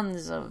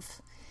tons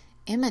of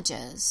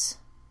images.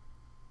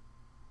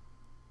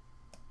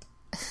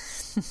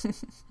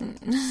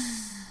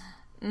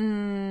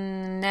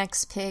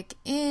 Next pick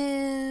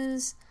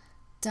is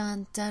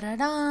dun, da, da,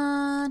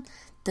 dun,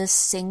 the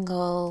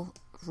single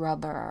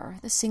rubber,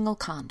 the single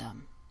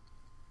condom.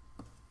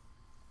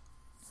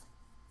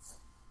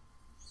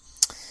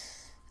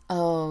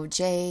 Oh,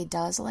 Jay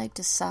does like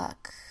to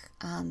suck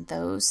on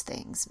those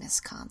things, Miss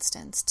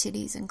Constance.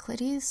 Titties and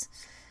clitties.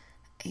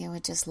 You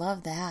would just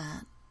love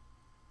that.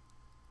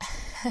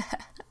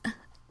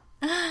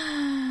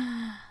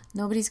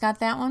 Nobody's got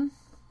that one?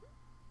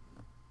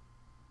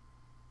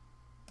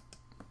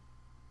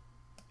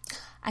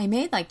 I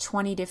made like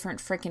 20 different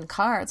freaking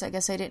cards. I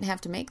guess I didn't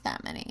have to make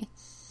that many.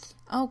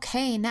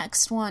 Okay,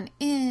 next one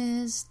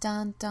is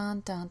dun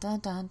dun dun dun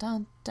dun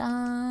dun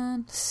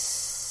dun.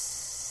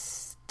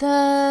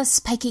 The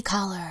spiky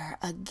collar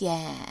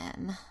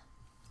again.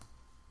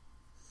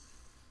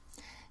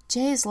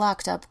 Jay is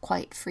locked up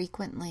quite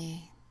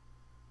frequently.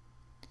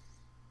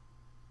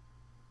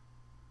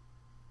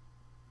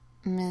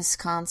 Miss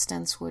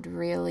Constance would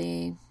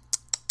really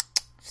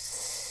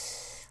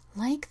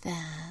like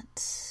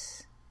that.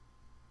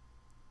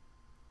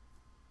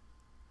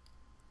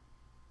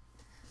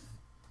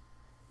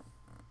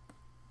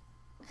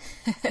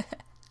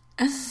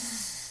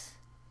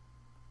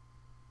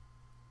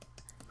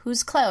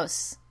 Who's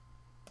close?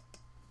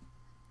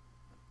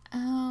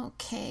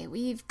 Okay,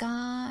 we've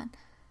got...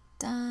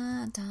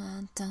 Dun,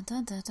 dun, dun,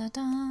 dun, dun, dun,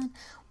 dun.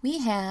 We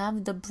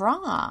have the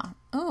bra.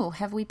 Oh,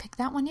 have we picked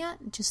that one yet?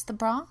 Just the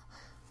bra?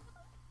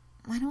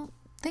 I don't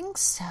think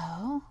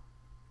so.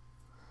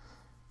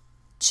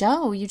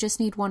 Joe, you just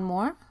need one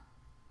more?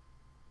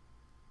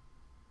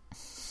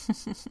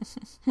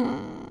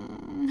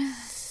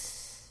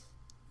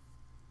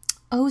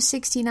 Oh,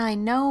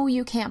 69. No,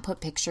 you can't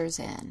put pictures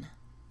in.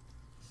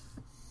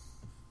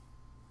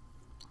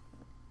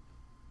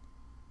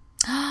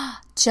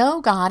 Joe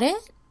got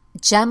it?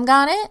 Jem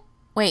got it?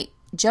 Wait,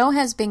 Joe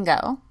has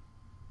bingo.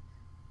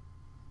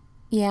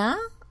 Yeah?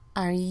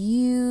 Are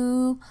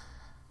you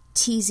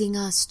teasing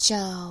us,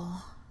 Joe?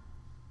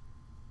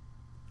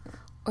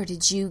 Or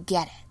did you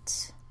get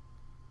it?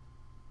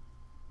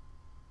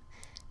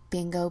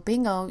 Bingo,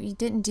 bingo. You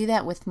didn't do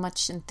that with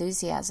much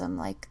enthusiasm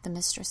like the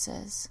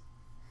mistresses.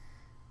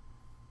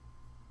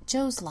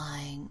 Joe's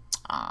lying.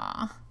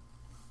 Aw.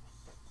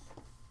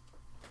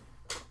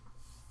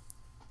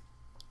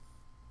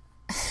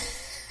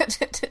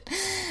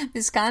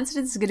 Miss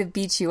Constance is going to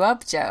beat you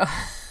up, Joe.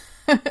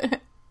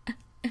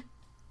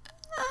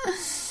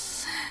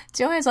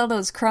 Joe has all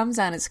those crumbs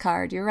on his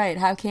card. You're right.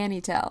 How can he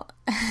tell?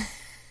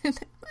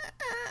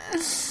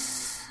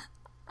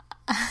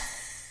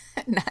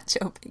 Not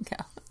Joe Bingo.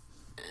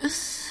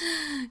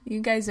 You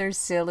guys are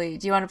silly.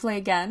 Do you want to play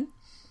again?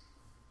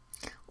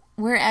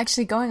 We're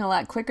actually going a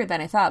lot quicker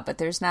than I thought, but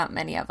there's not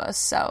many of us,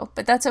 so...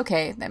 But that's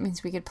okay. That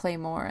means we could play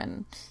more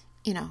and,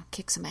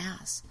 kick some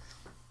ass.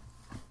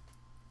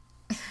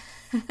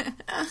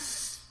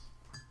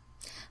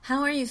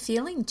 How are you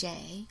feeling,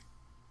 Jay?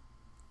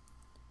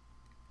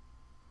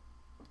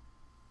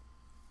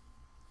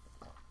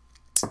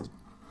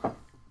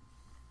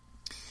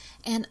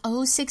 And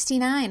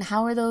 069,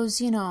 how are those,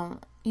 you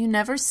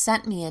never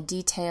sent me a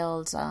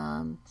detailed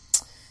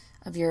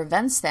of your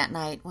events that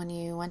night when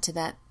you went to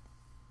that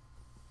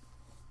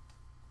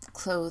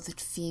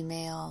clothed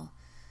female,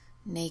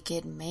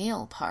 naked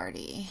male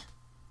party.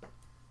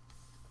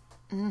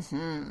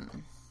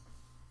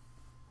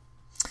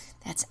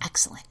 That's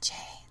excellent, Jay.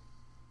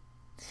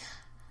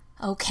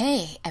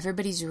 Okay,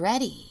 everybody's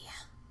ready.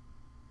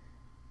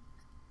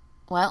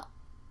 Well,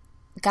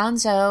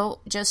 Gonzo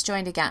just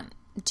joined again.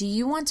 Do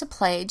you want to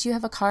play? Do you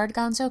have a card,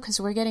 Gonzo? Because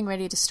we're getting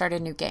ready to start a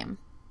new game.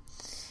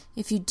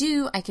 If you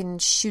do, I can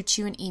shoot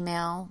you an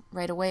email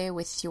right away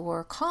with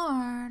your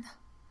card.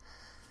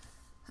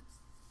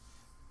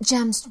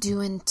 Jem's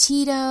doing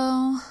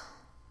Tito.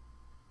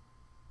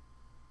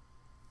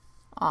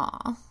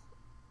 Aw.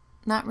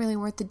 Not really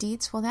worth the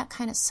deets? Well, that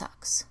kind of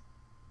sucks.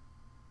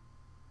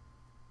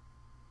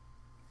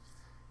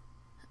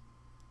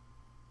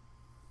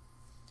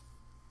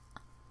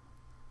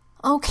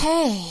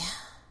 Okay.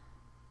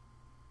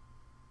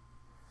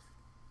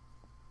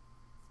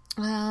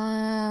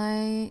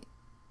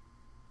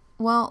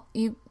 Well,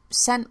 you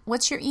sent...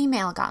 What's your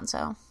email,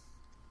 Gonzo?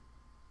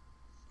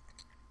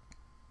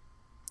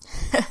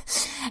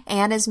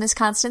 And as Miss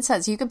Constance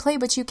says, you can play,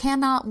 but you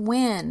cannot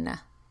win.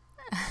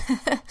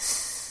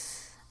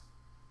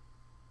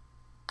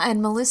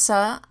 And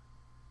Melissa,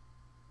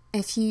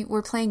 if you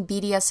were playing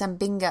BDSM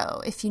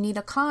bingo, if you need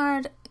a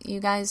card, you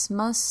guys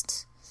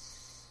must...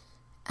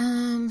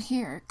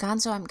 Here,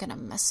 Gonzo, I'm gonna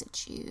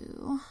message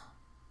you.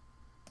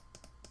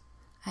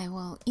 I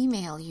will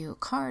email you a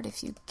card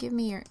if you give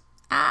me your...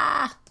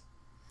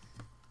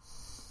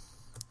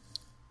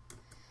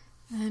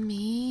 Let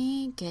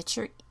me get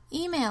your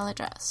email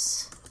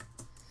address.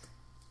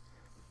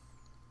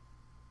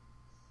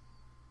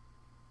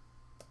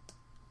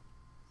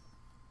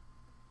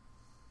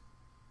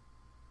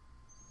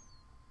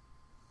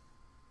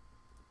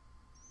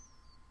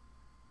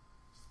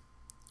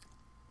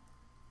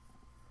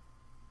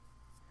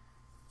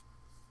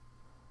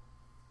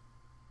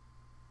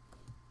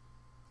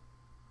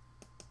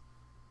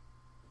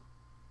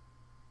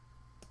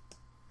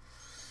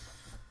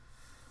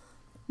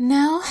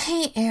 No,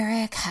 hey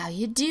Eric, how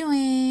you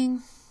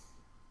doing?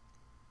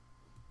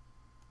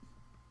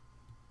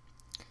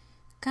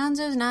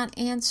 Gonzo's not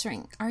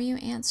answering. Are you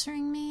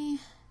answering me?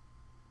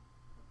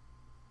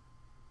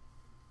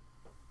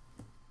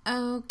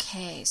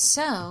 Okay,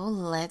 so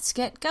let's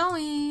get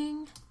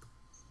going.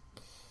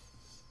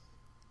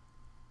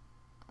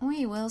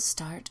 We will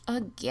start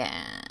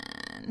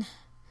again.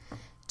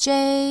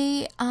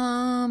 Jay,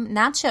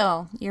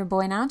 Nacho, your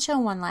boy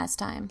Nacho won last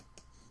time.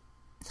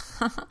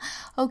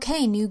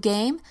 Okay, new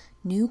game,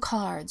 new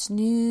cards,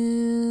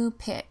 new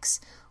picks.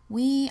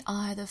 We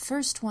are, the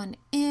first one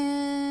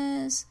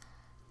is,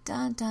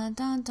 dun dun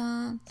dun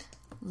dun,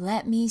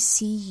 let me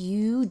see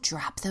you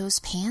drop those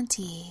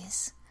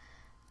panties.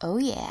 Oh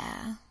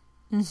yeah.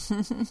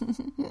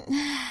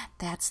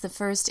 That's the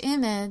first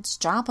image,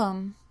 drop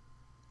them.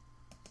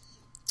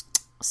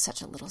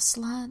 Such a little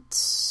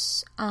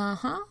slut.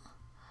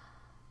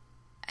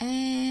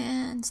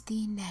 And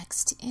the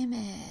next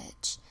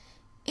image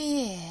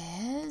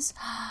is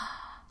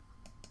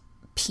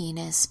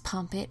penis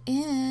pump it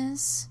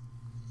is.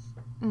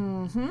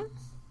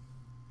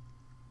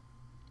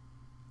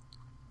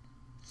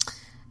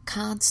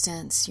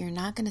 Constance, you're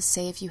not going to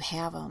say if you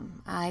have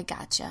them. I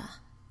gotcha.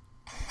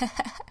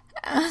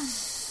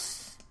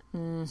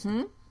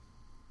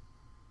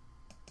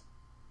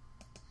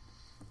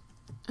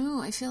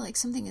 Ooh, I feel like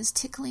something is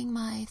tickling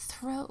my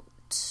throat.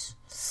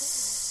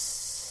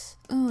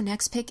 Ooh,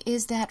 next pick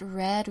is that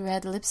red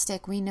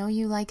lipstick. We know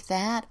you like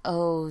that.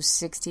 Oh,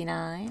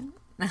 69.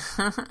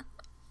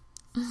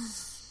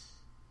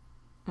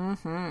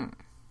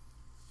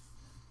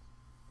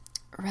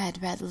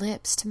 Red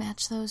lips to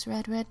match those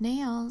red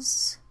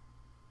nails.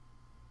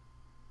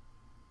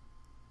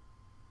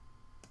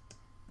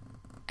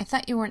 I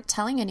thought you weren't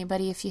telling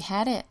anybody if you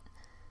had it,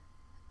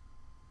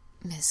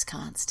 Miss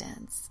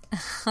Constance.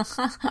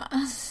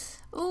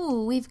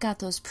 Ooh, we've got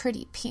those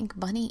pretty pink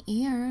bunny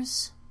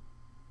ears.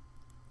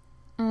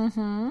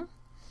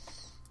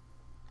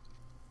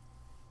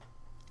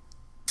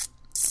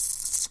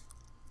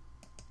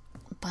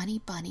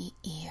 Bunny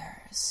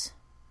ears.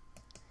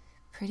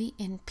 Pretty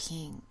in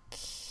pink.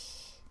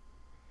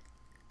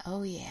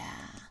 Oh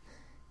yeah.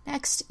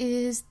 Next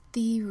is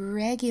the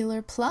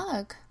regular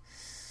plug.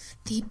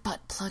 The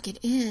butt plug it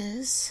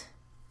is.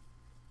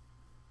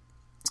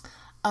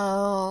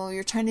 Oh,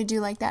 you're trying to do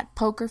like that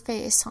poker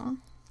face, huh?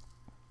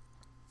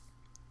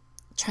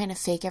 Trying to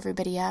fake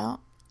everybody out?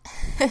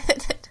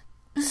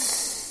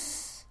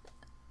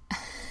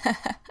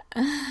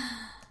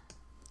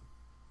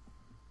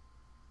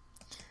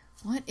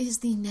 What is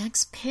the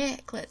next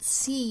pick? Let's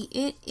see.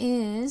 It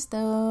is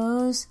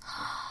those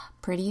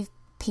pretty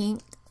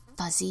pink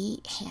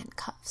fuzzy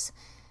handcuffs.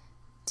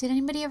 Did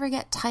anybody ever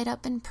get tied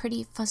up in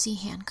pretty fuzzy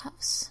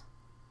handcuffs?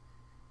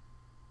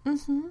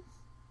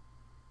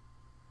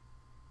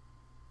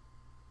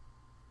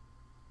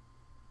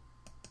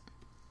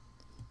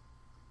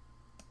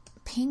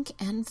 Pink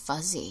and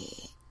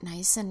fuzzy.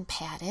 Nice and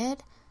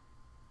padded.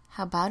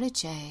 How about it,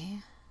 Jay?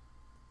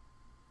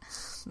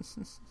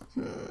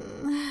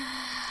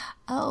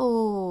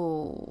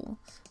 Oh,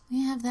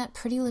 we have that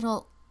pretty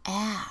little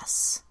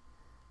ass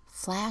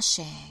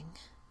flashing.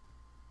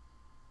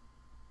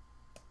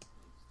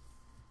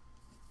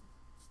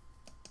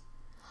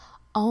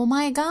 Oh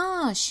my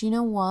gosh, you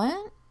know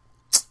what?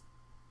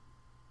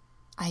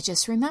 I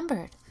just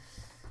remembered.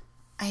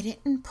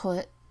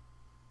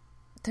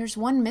 There's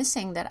one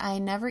missing that I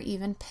never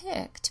even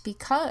picked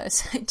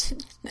because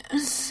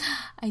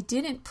I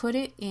didn't put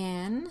it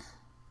in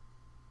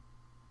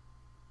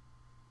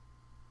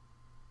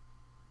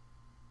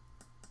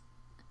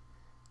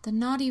the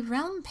Naughty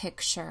Realm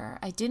picture.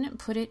 I didn't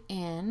put it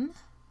in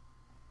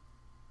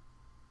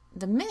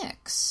the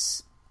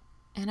mix.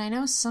 And I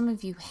know some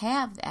of you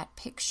have that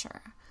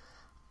picture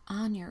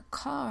on your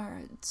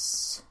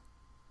cards.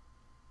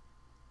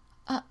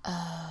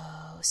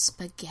 Uh-oh,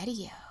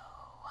 Spaghetti-O.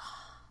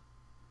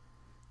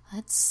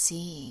 Let's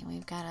see.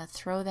 We've got to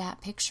throw that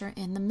picture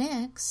in the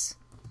mix.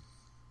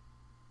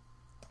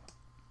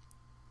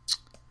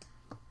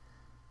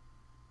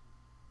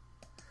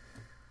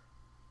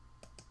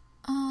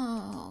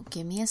 Oh,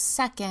 give me a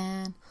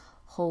second.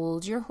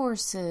 Hold your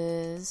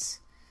horses.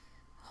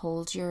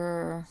 Hold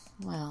your,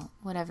 well,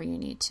 whatever you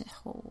need to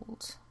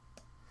hold.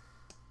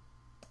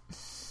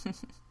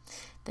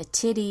 The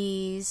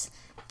titties,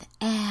 the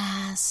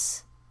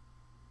ass.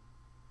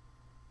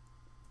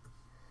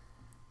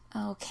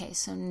 Okay,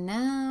 so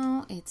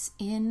now it's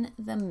in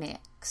the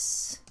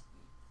mix.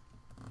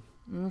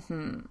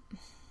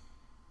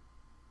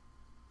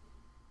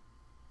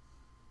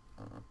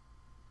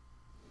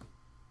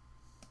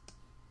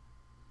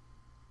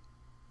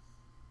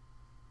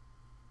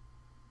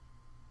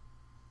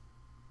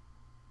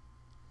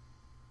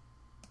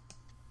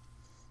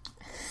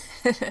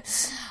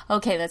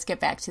 Okay, let's get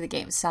back to the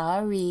game.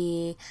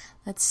 Sorry.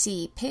 Let's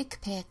see. Pick,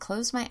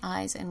 close my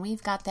eyes, and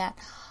we've got that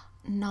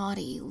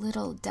naughty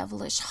little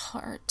devilish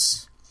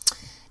heart.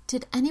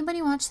 Did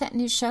anybody watch that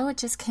new show? It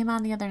just came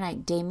on the other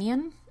night.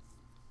 Damien?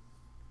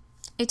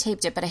 I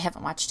taped it, but I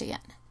haven't watched it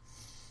yet.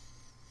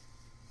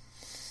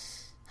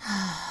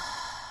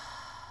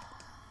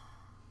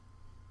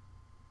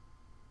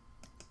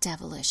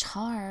 Devilish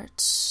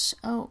heart.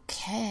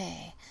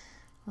 Okay.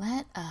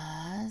 Let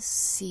us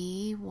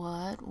see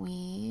what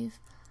we've...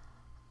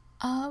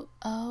 Oh,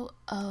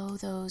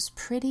 those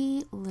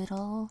pretty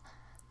little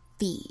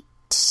feet.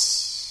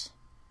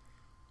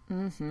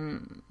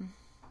 And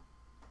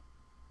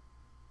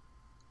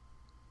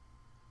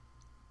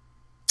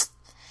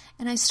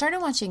I started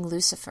watching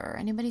Lucifer.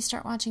 Anybody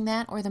start watching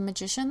that? Or The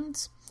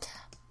Magicians?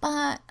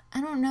 But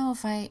I don't know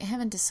if I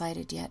haven't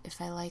decided yet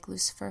if I like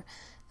Lucifer.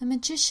 The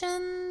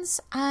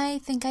Magicians, I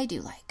think I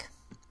do like.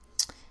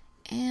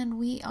 And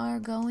we are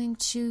going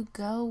to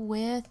go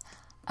with,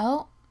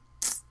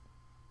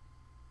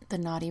 the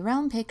Naughty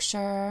Realm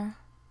picture.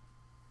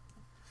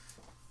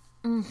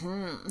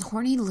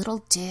 Horny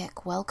little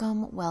dick.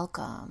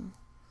 Welcome.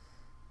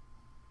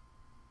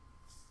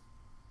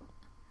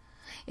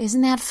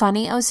 Isn't that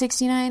funny?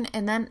 69.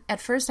 And then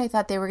at first I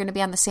thought they were going to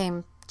be on the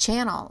same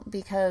channel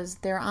because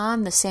they're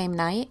on the same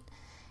night.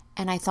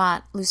 And I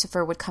thought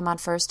Lucifer would come on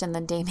first and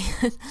then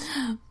Damien.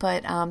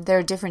 But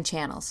they're different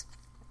channels.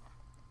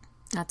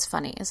 That's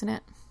funny, isn't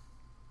it?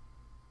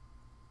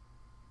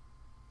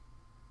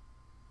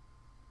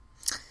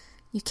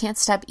 You can't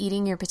stop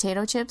eating your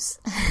potato chips?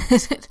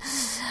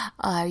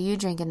 Are you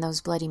drinking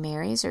those Bloody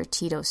Marys or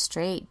Tito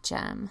Straight,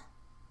 Gem?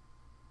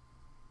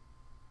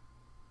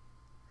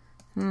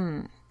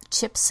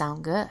 Chips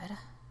sound good.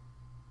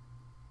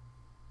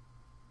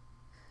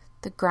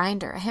 The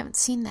Grinder, I haven't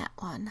seen that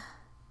one.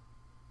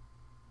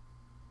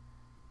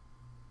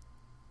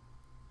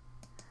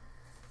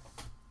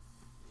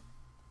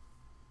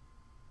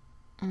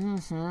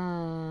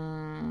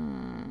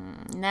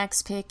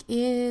 Next pick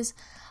is,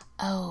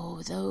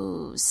 oh,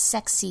 those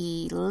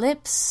sexy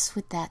lips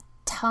with that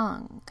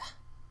tongue.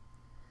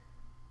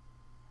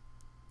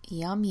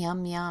 Yum,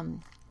 yum,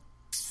 yum.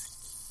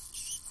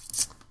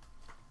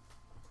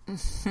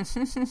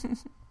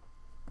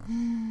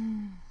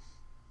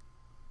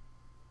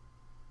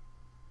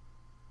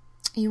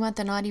 You want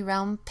the Naughty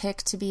Realm pick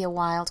to be a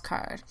wild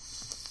card.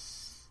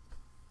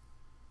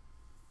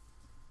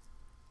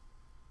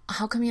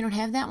 How come you don't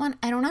have that one?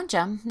 I don't know,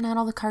 Jem. Not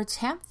all the cards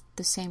have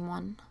the same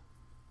one.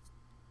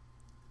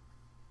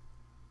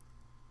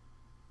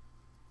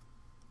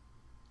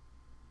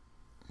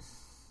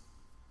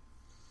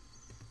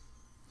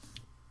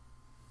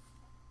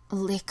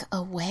 Lick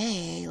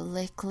away.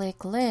 Lick,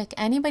 lick, lick.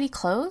 Anybody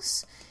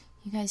close?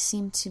 You guys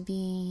seem to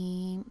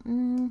be...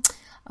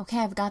 Okay,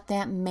 I've got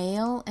that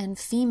male and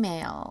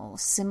female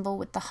symbol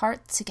with the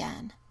hearts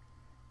again.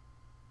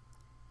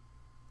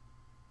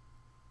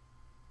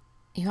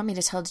 You want me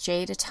to tell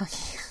Jay to tell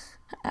you?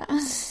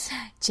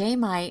 Jay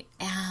might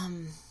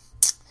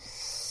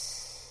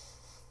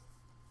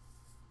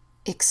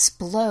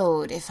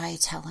explode if I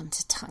tell him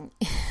to tongue.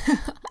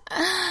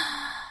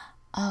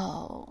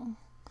 Oh.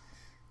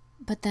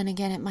 But then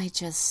again, it might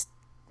just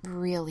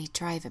really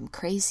drive him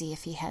crazy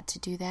if he had to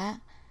do that.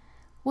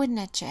 Wouldn't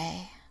it,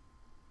 Jay?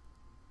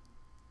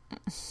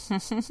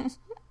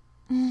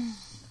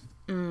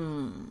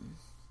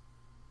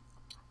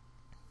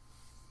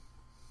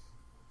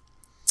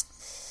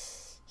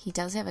 He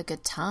does have a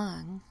good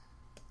tongue.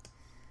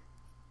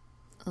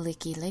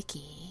 Licky,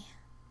 licky.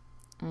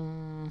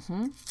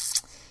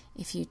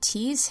 If you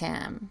tease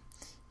him,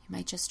 you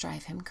might just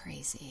drive him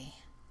crazy.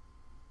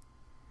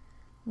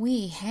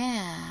 We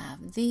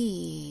have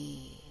the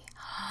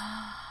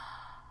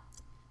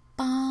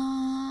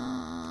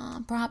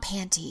bra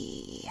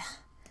panty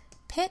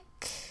pick.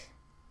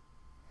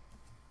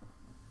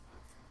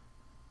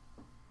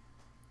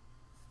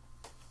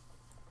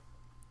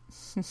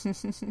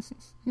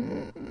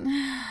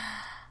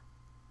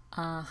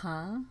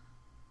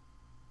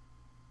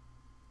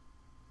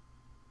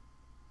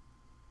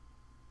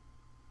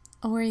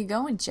 Oh, where are you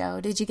going, Joe?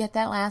 Did you get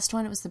that last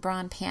one? It was the bra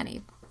and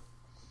panty.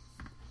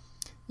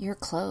 You're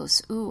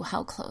close. Ooh,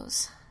 how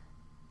close?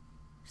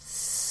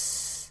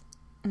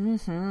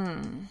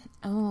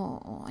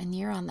 Oh, and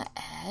you're on the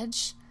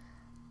edge?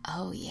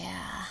 Oh,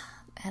 yeah.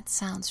 That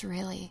sounds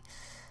really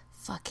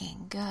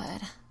fucking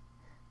good.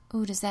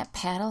 Ooh, does that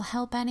paddle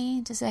help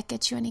any? Does that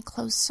get you any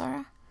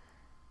closer?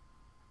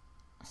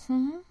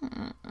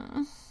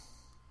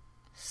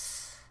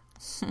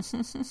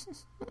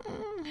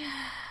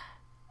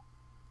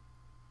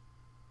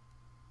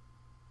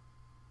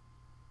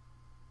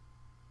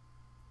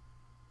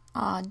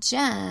 Aw,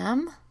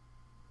 Gem.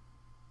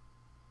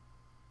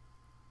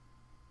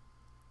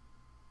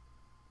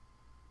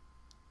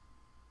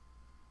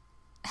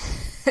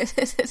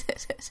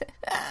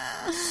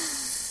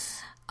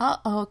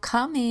 Uh-oh,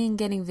 coming.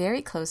 Getting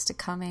very close to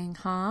coming,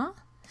 huh?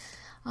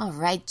 All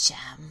right,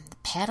 Gem. The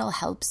paddle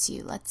helps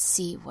you. Let's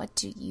see. What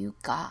do you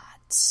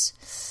got?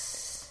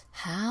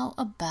 How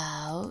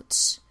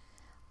about...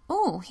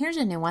 Oh, here's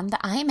a new one.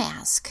 The eye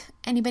mask.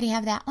 Anybody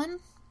have that one?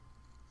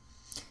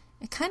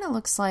 It kind of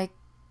looks like...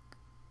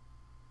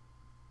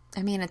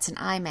 I mean, it's an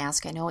eye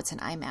mask. I know it's an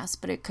eye mask,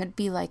 but it could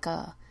be like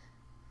a,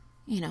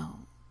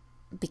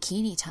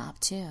 bikini top,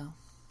 too.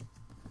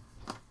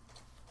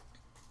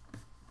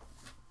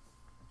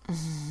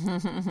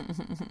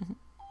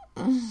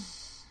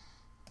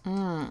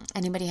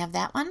 Anybody have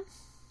that one?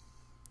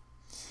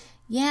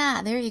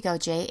 Yeah, there you go,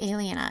 Jay.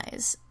 Alien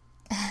eyes.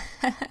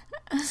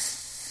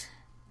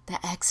 The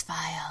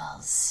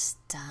X-Files.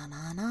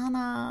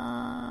 Da-na-na-na.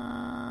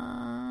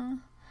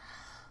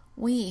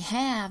 We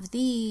have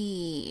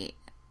the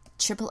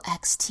Triple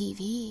X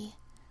TV.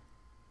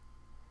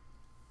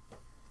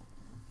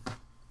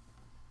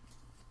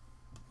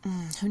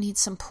 Who needs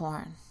some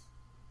porn?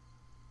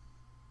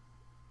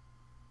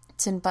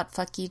 It's in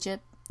Buttfuck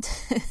Egypt.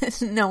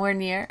 Nowhere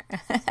near.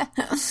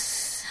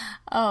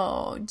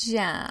 Oh,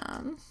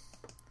 Jam.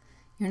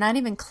 You're not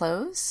even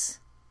close?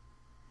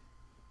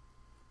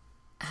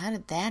 How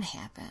did that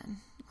happen?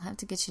 I'll have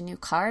to get you a new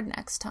card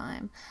next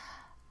time.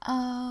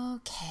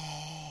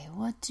 Okay,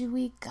 what do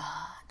we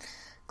got?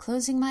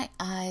 Closing my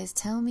eyes,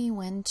 tell me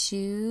when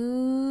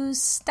to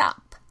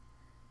stop.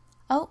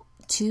 Oh,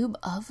 tube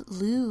of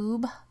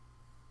lube.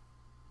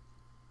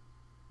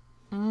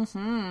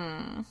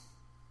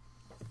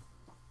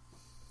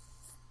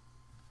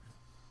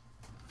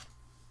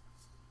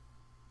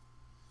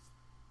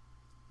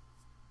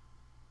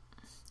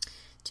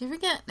 Do you ever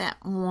get that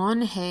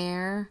one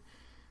hair?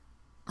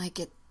 Like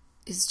it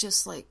is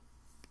just like,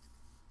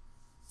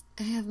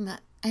 I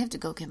have to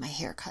go get my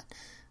hair cut.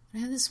 I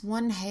have this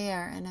one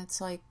hair and it's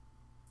like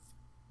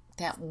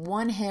that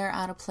one hair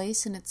out of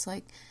place and it's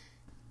like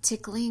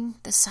tickling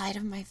the side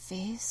of my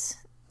face.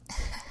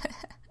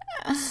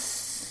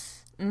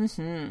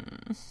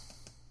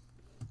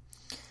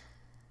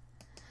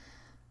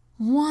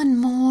 One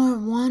more.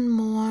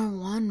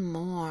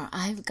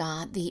 I've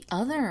got the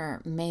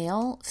other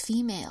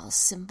male-female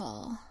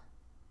symbol.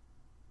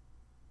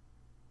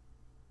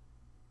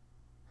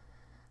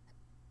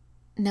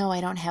 No,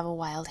 I don't have a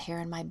wild hair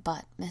in my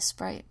butt, Miss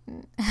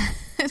Brighton.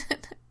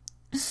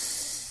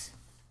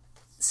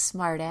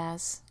 Smart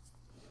ass.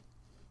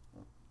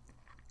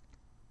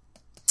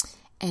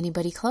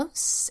 Anybody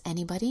close?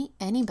 Anybody?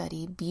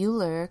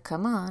 Bueller,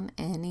 come on.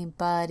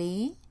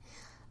 Anybody?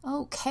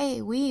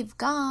 Okay, we've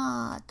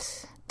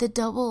got the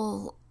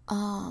double,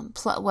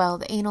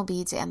 the anal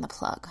beads and the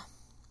plug.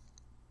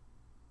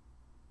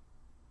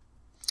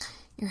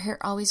 Your hair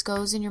always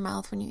goes in your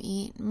mouth when you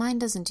eat. Mine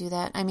doesn't do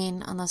that. I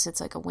mean, unless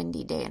it's like a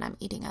windy day and I'm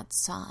eating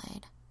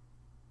outside.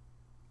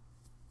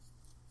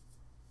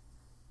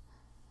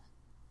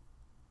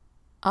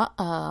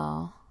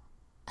 Uh-oh.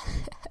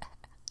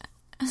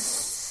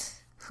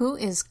 Who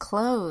is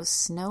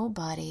close?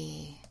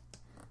 Nobody.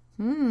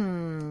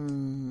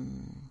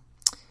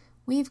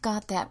 We've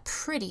got that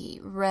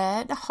pretty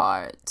red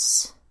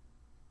heart.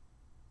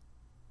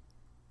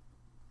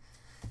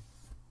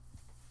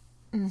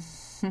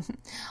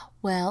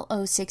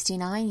 Well,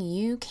 069,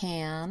 you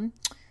can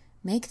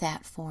make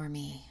that for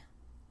me.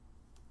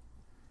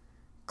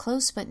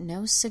 Close but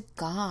no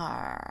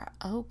cigar.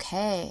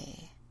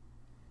 Okay.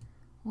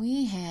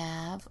 We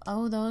have,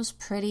 those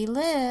pretty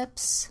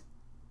lips.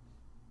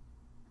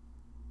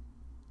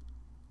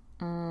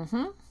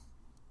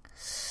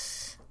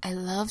 I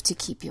love to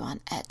keep you on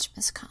edge,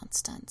 Miss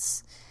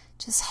Constance.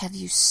 Just have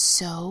you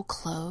so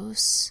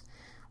close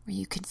where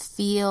you can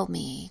feel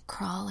me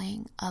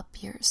crawling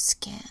up your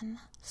skin.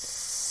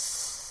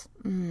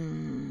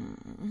 And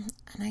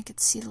I could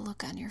see the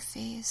look on your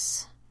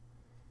face.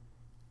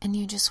 And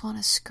you just want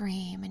to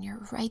scream, and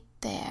you're right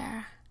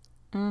there.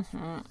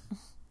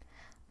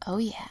 Oh,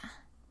 yeah.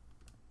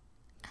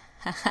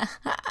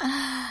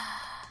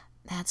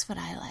 That's what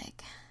I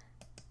like.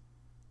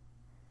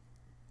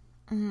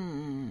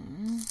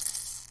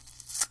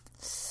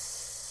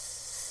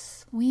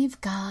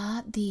 We've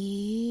got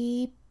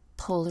the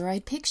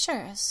Polaroid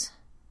pictures.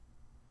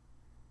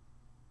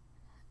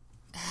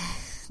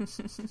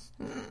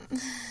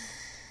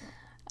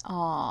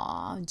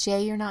 Aw,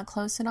 Jay, you're not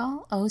close at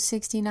all?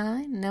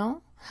 069?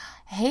 No?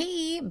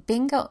 Hey,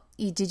 bingo.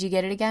 Did you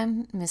get it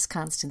again? Miss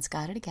Constance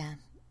got it again.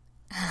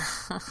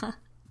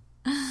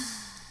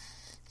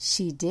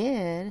 She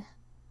did.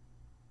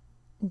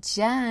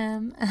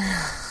 Gem.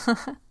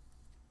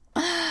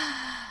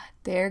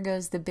 There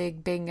goes the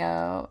big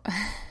bingo.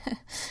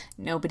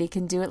 Nobody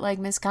can do it like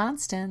Miss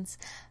Constance.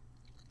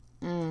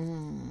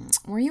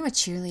 Were you a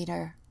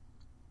cheerleader?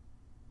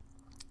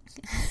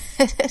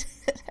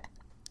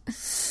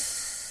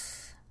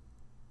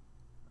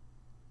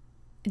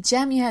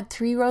 Gem, you had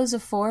 3 rows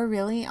of 4,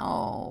 really?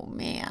 Oh,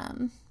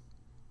 man.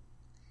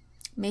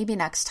 Maybe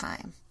next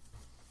time.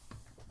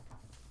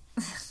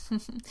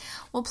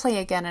 We'll play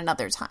again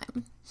another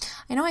time.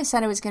 I know I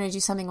said I was going to do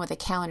something with a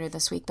calendar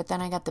this week, but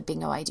then I got the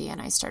bingo idea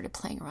and I started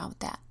playing around with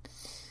that.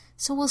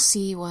 So we'll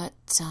see what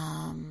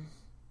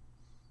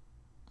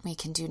we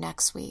can do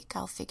next week.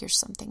 I'll figure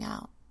something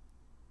out.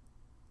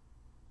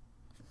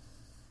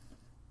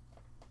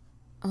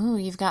 Oh,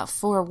 you've got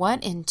 4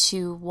 what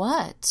into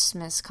what,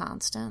 Miss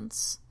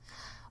Constance?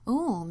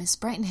 Oh, Miss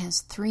Brighton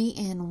has 3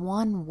 in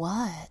 1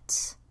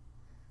 what?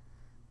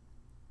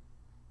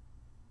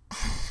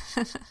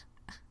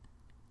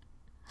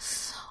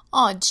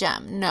 Oh,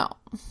 Gem, no.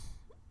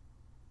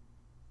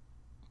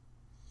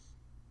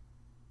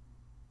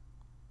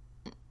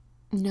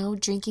 No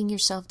drinking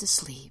yourself to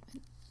sleep.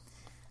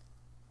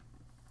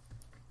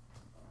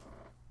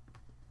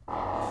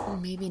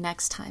 Maybe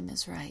next time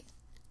is right.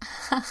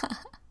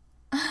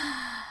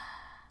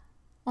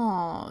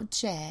 Oh,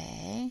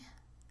 Jay.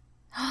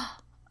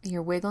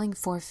 You're wiggling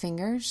 4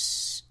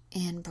 fingers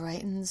in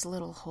Brighton's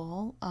little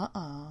hole.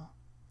 Uh-oh.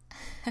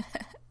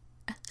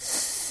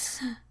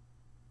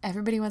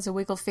 Everybody wants to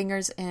wiggle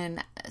fingers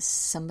in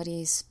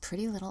somebody's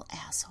pretty little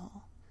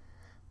asshole.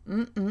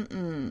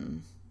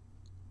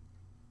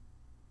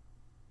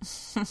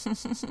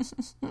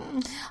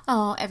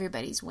 Oh,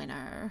 everybody's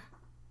winner.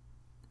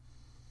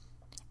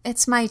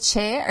 It's my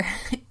chair.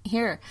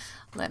 Here,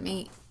 let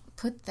me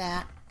put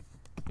that.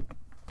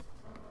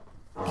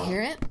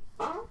 Hear it?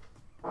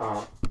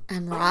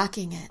 I'm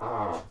rocking it.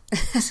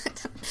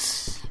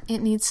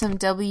 It needs some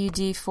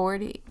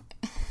WD-40.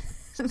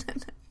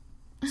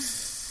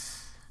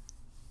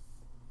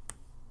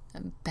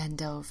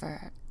 Bend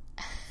over.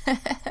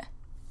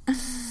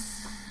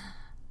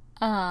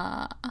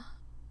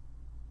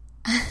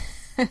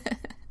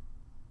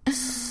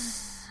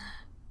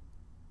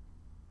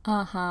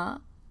 Uh-huh.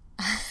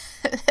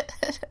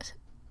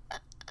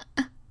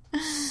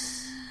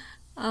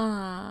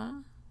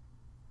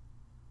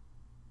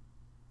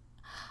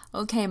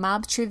 Okay,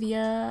 mob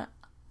trivia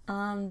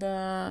on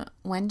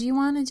when do you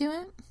want to do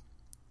it?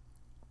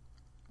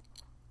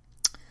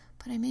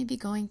 But I may be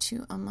going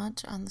to a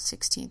much on the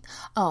 16th.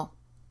 Oh,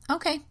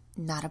 okay,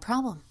 not a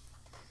problem.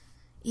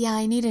 Yeah,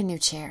 I need a new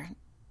chair.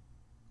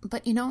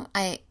 But,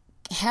 I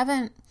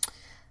haven't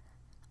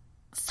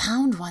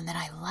found one that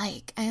I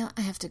like. I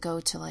have to go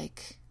to,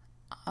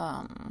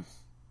 I've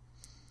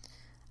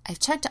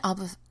checked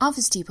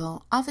Office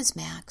Depot, Office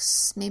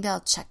Max. Maybe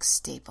I'll check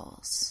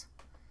Staples.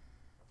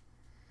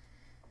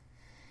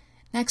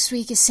 Next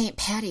week is St.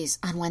 Patty's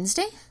on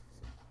Wednesday?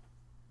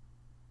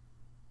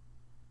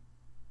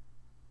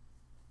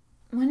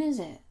 When is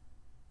it?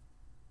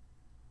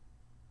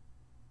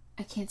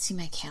 I can't see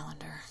my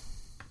calendar.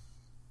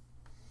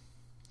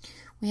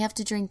 We have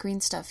to drink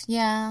green stuff.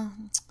 Yeah,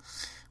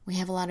 we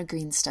have a lot of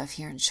green stuff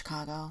here in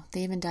Chicago.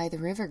 They even dye the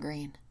river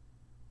green.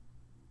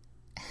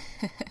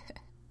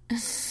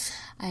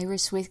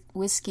 Irish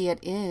whiskey it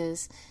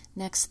is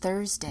next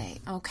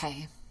Thursday.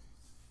 Okay.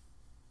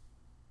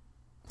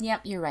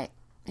 Yep, you're right.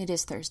 It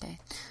is Thursday.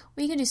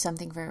 We can do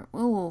something for...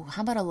 Ooh,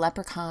 how about a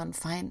leprechaun?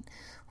 Fine.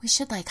 We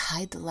should,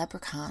 hide the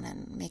leprechaun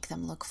and make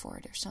them look for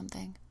it or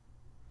something.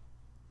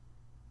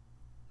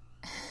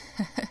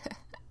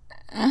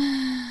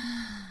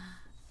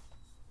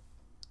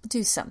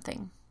 Do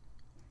something.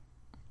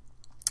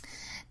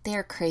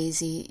 They're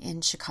crazy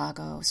in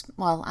Chicago.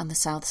 Well, on the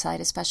South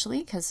Side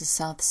especially, because the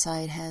South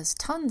Side has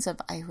tons of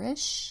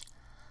Irish.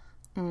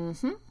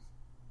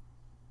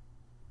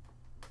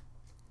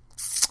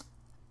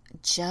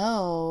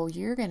 Joe,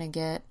 you're going to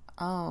get,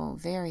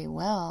 very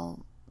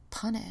well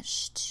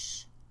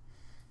punished.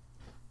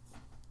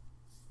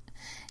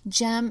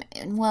 Jem,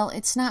 well,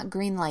 it's not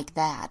green like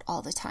that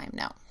all the time,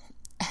 no.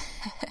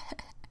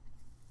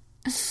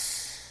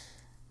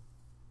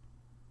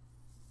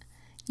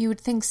 You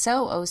would think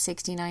so,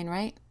 069,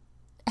 right?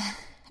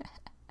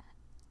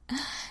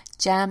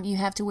 Jem, you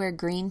have to wear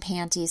green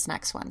panties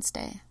next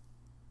Wednesday.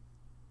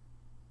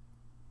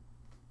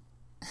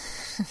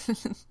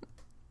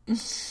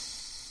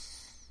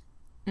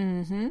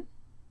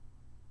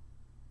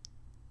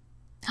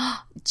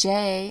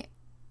 Jay,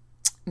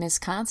 Miss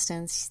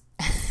Constance.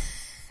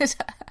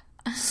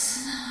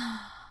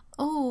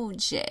 Oh,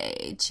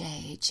 Jay,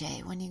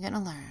 when are you going to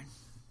learn?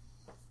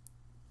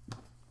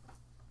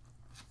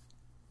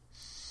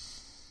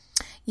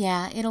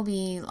 Yeah, it'll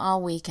be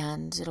all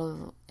weekend.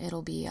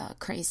 It'll be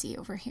crazy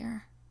over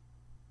here.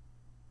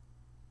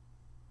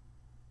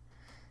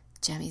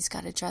 Jemmy's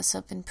got to dress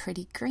up in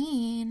pretty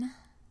green.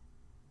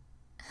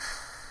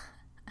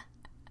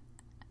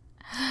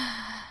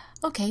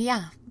 Okay,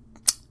 yeah.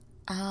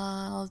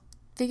 I'll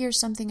figure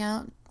something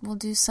out. We'll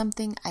do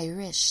something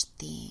Irish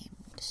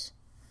themed.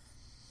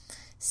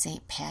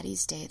 St.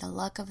 Patty's Day, the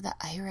luck of the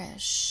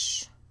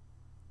Irish.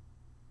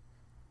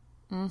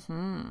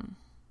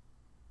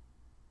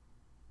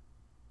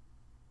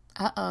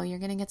 Uh-oh, you're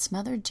going to get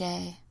smothered,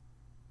 Jay.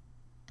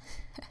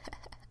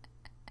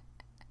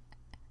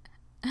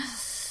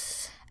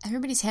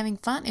 Everybody's having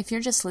fun. If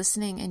you're just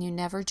listening and you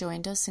never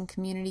joined us in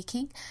Community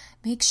Kink,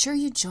 make sure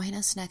you join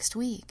us next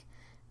week,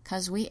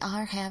 because we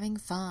are having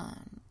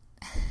fun.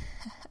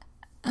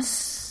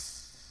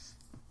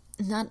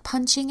 Not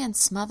punching and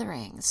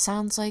smothering.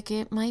 Sounds like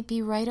it might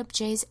be right up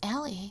Jay's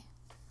alley.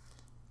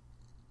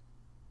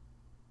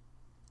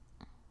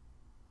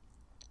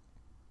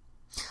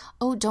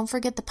 Oh, don't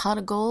forget the pot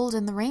of gold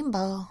and the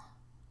rainbow.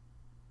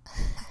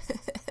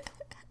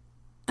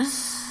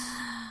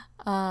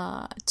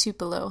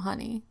 Tupelo,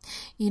 honey.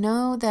 You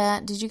know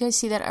that, did you guys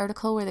see that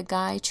article where the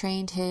guy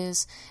trained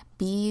his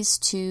bees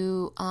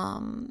to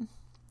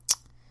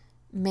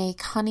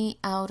make honey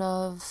out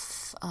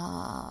of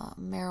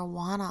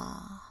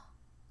marijuana?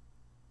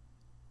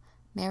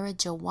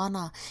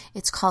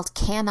 It's called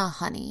canna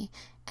honey.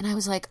 And I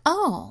was like,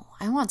 oh,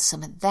 I want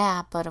some of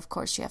that. But of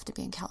course you have to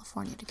be in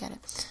California to get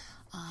it.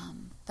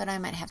 But I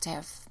might have to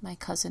have my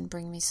cousin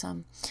bring me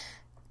some.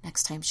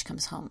 Next time she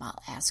comes home,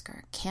 I'll ask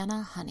her.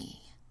 Canna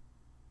honey.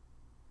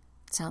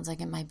 Sounds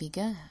like it might be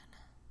good.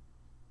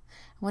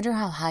 I wonder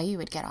how high you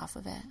would get off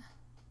of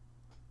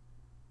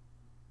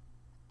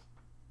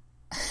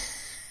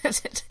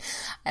it.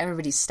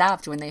 Everybody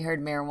stopped when they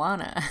heard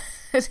marijuana.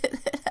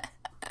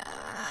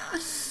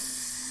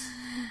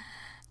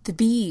 The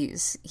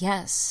bees,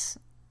 yes.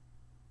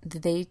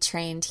 He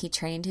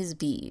trained his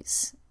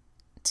bees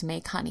to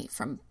make honey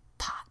from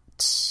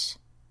pot,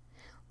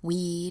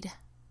 weed,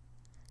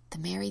 the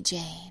Mary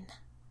Jane.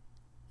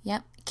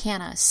 Yep,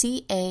 canna,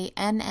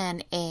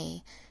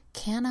 C-A-N-N-A,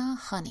 canna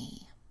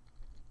honey.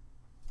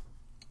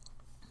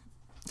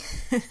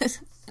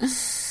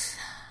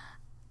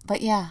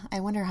 But yeah, I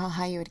wonder how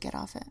high you would get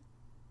off it.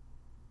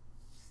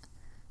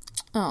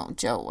 Oh,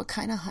 Joe, what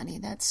kind of honey?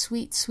 That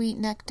sweet, sweet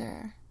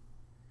nectar.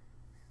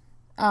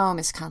 Oh,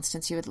 Miss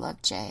Constance, you would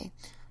love Jay.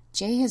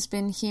 Jay has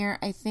been here,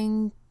 I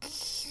think,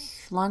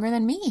 longer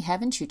than me,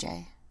 haven't you,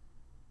 Jay?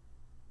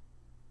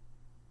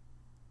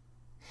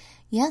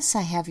 Yes,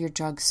 I have your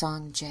drug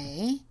song,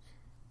 Jay.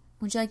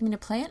 Would you like me to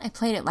play it? I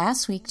played it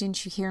last week.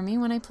 Didn't you hear me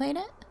when I played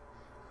it?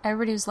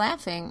 everybody was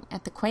laughing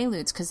at the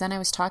Quaaludes because then I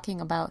was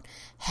talking about,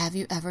 have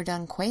you ever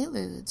done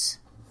Quaaludes?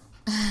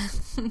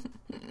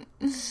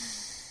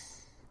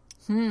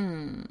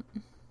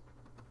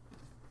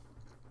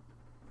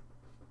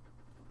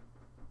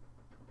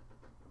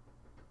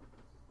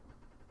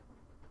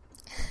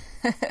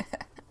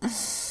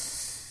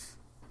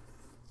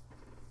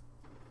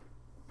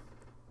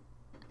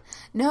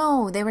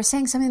 No, they were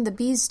saying something, the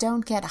bees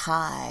don't get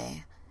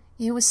high.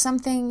 It was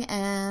something,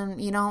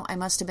 and, I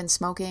must have been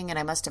smoking, and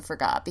I must have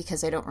forgot,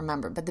 because I don't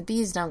remember, but the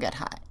bees don't get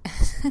high.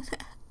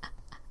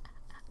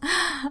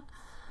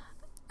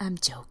 I'm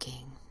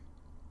joking.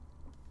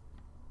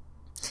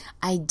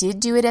 I did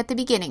do it at the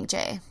beginning,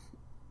 Jay.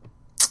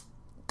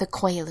 The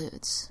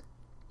Quaaludes.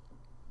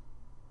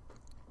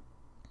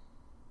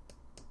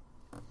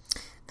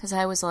 Because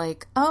I was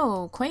like,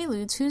 oh,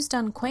 Quaaludes, who's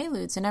done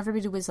Quaaludes? And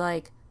everybody was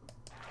like,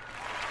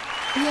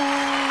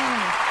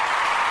 yeah,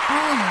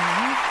 I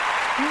have.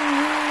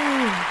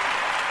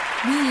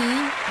 Me,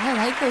 I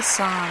like this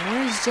song.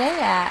 Where's Jay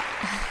at?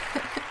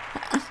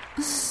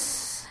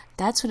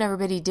 That's what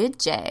everybody did,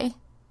 Jay.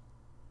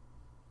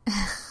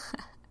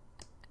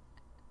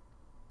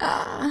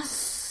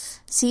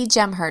 See,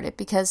 Jem heard it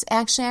because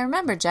actually I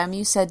remember, Jem,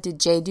 you said, did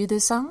Jay do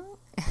this song?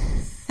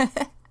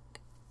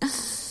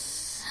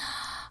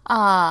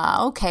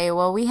 Okay,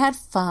 well, we had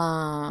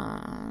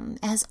fun,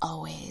 as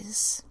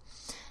always.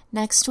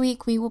 Next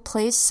week we will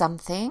play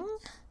something,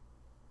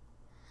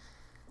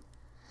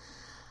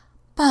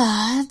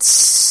 but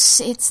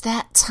it's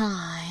that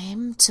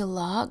time to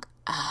log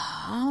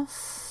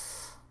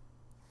off.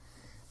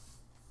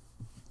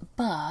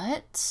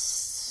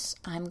 But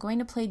I'm going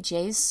to play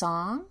Jay's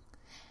song,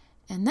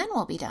 and then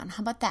we'll be done.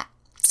 How about that?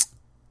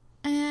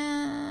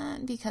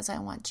 And because I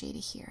want Jay to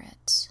hear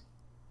it,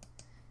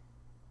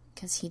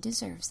 because he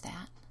deserves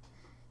that.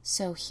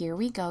 So here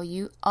we go.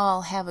 You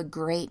all have a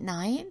great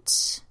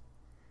night.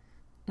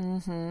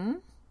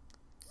 And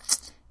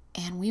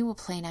we will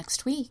play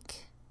next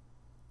week.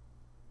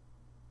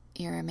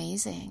 You're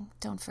amazing.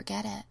 Don't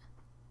forget it.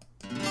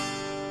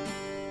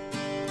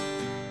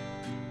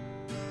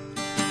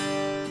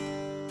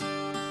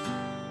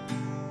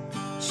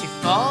 She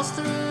falls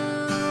through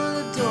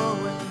the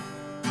doorway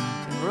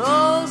and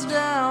rolls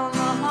down the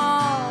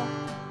hall.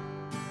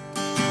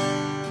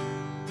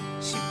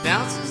 She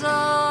bounces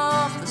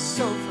off the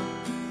sofa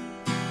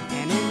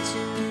and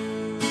into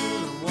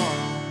the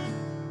wall.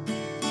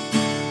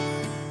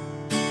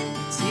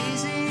 It's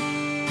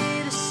easy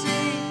to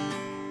see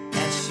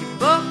as she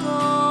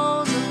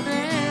buckles and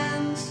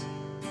bends.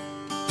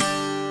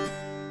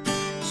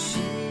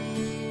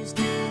 She's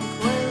doing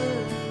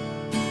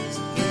Quaaludes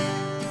again.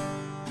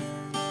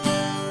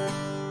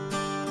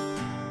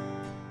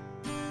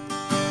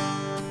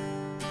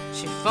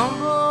 She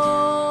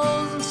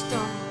fumbles and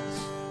stumbles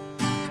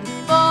and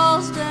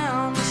falls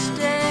down the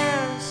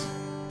stairs.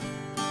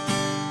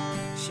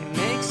 She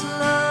makes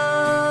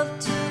love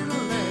to the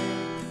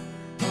leg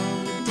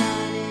on the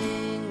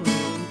dining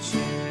room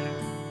chair.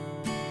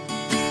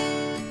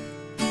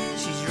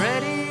 She's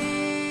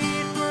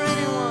ready for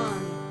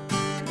anyone,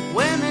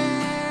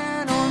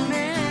 women or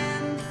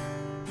men.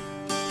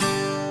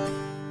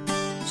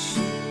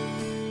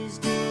 She's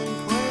doing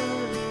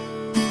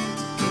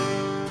Quaaludes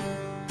again.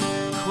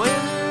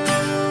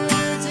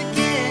 Quaaludes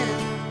again.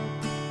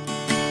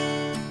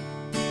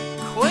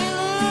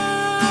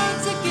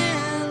 Quaaludes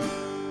again.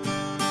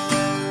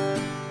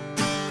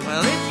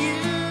 Well, if you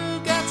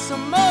got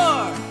some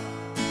more,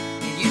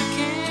 you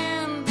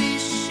can be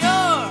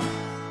sure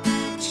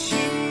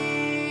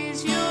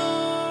she's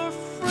your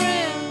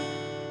friend.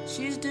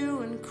 She's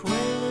doing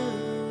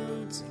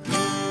Quaaludes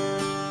again.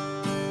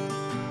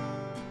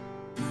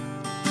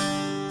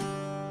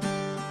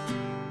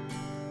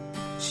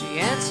 She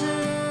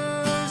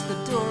answers the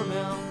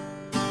doorbell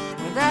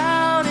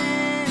without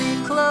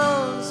any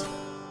clothes.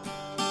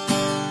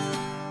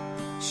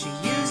 She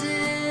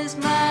uses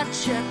my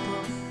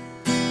checkbook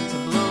to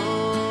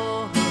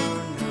blow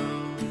her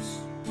nose.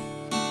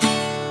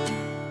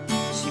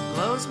 She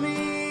blows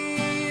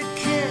me a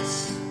kiss,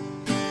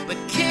 but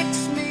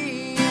kicks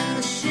me in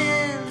the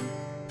shin.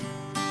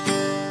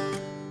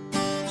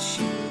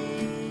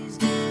 She's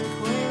doing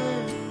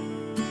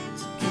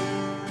Quaaludes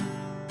again.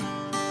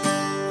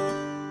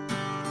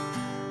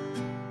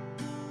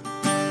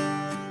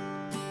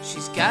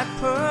 She's got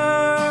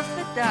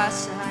perfect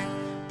eyesight,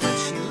 but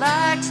she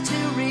likes to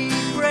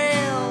read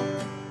Braille.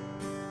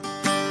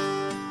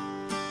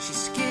 She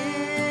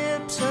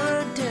skips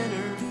her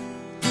dinner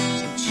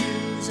to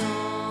choose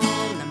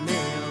on the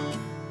mail.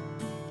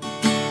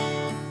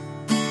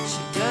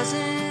 She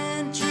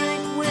doesn't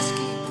drink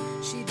whiskey,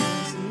 she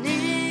doesn't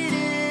need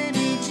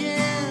any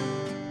gin.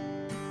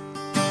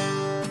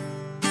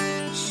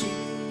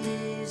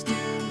 She's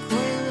doing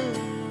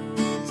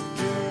Quaaludes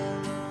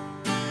again.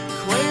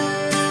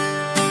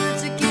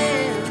 Quaaludes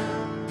again.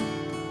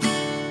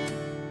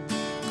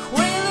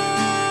 Quaaludes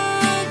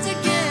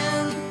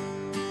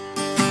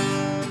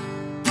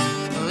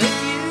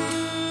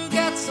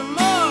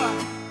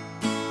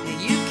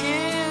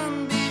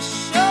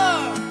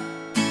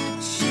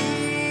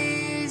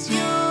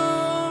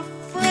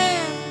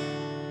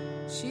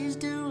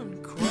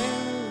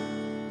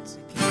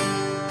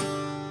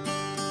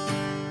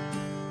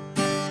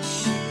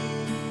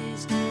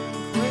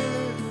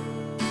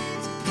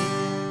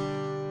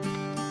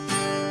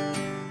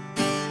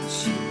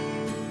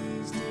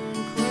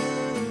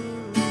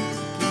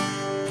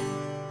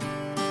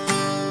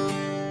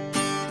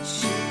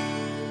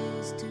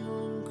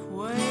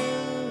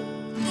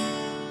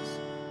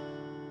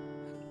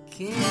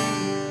can.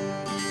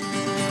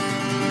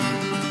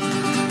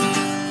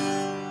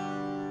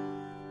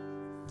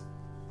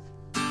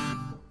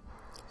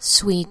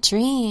 Sweet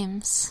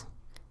dreams.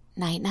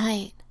 Night,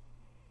 night.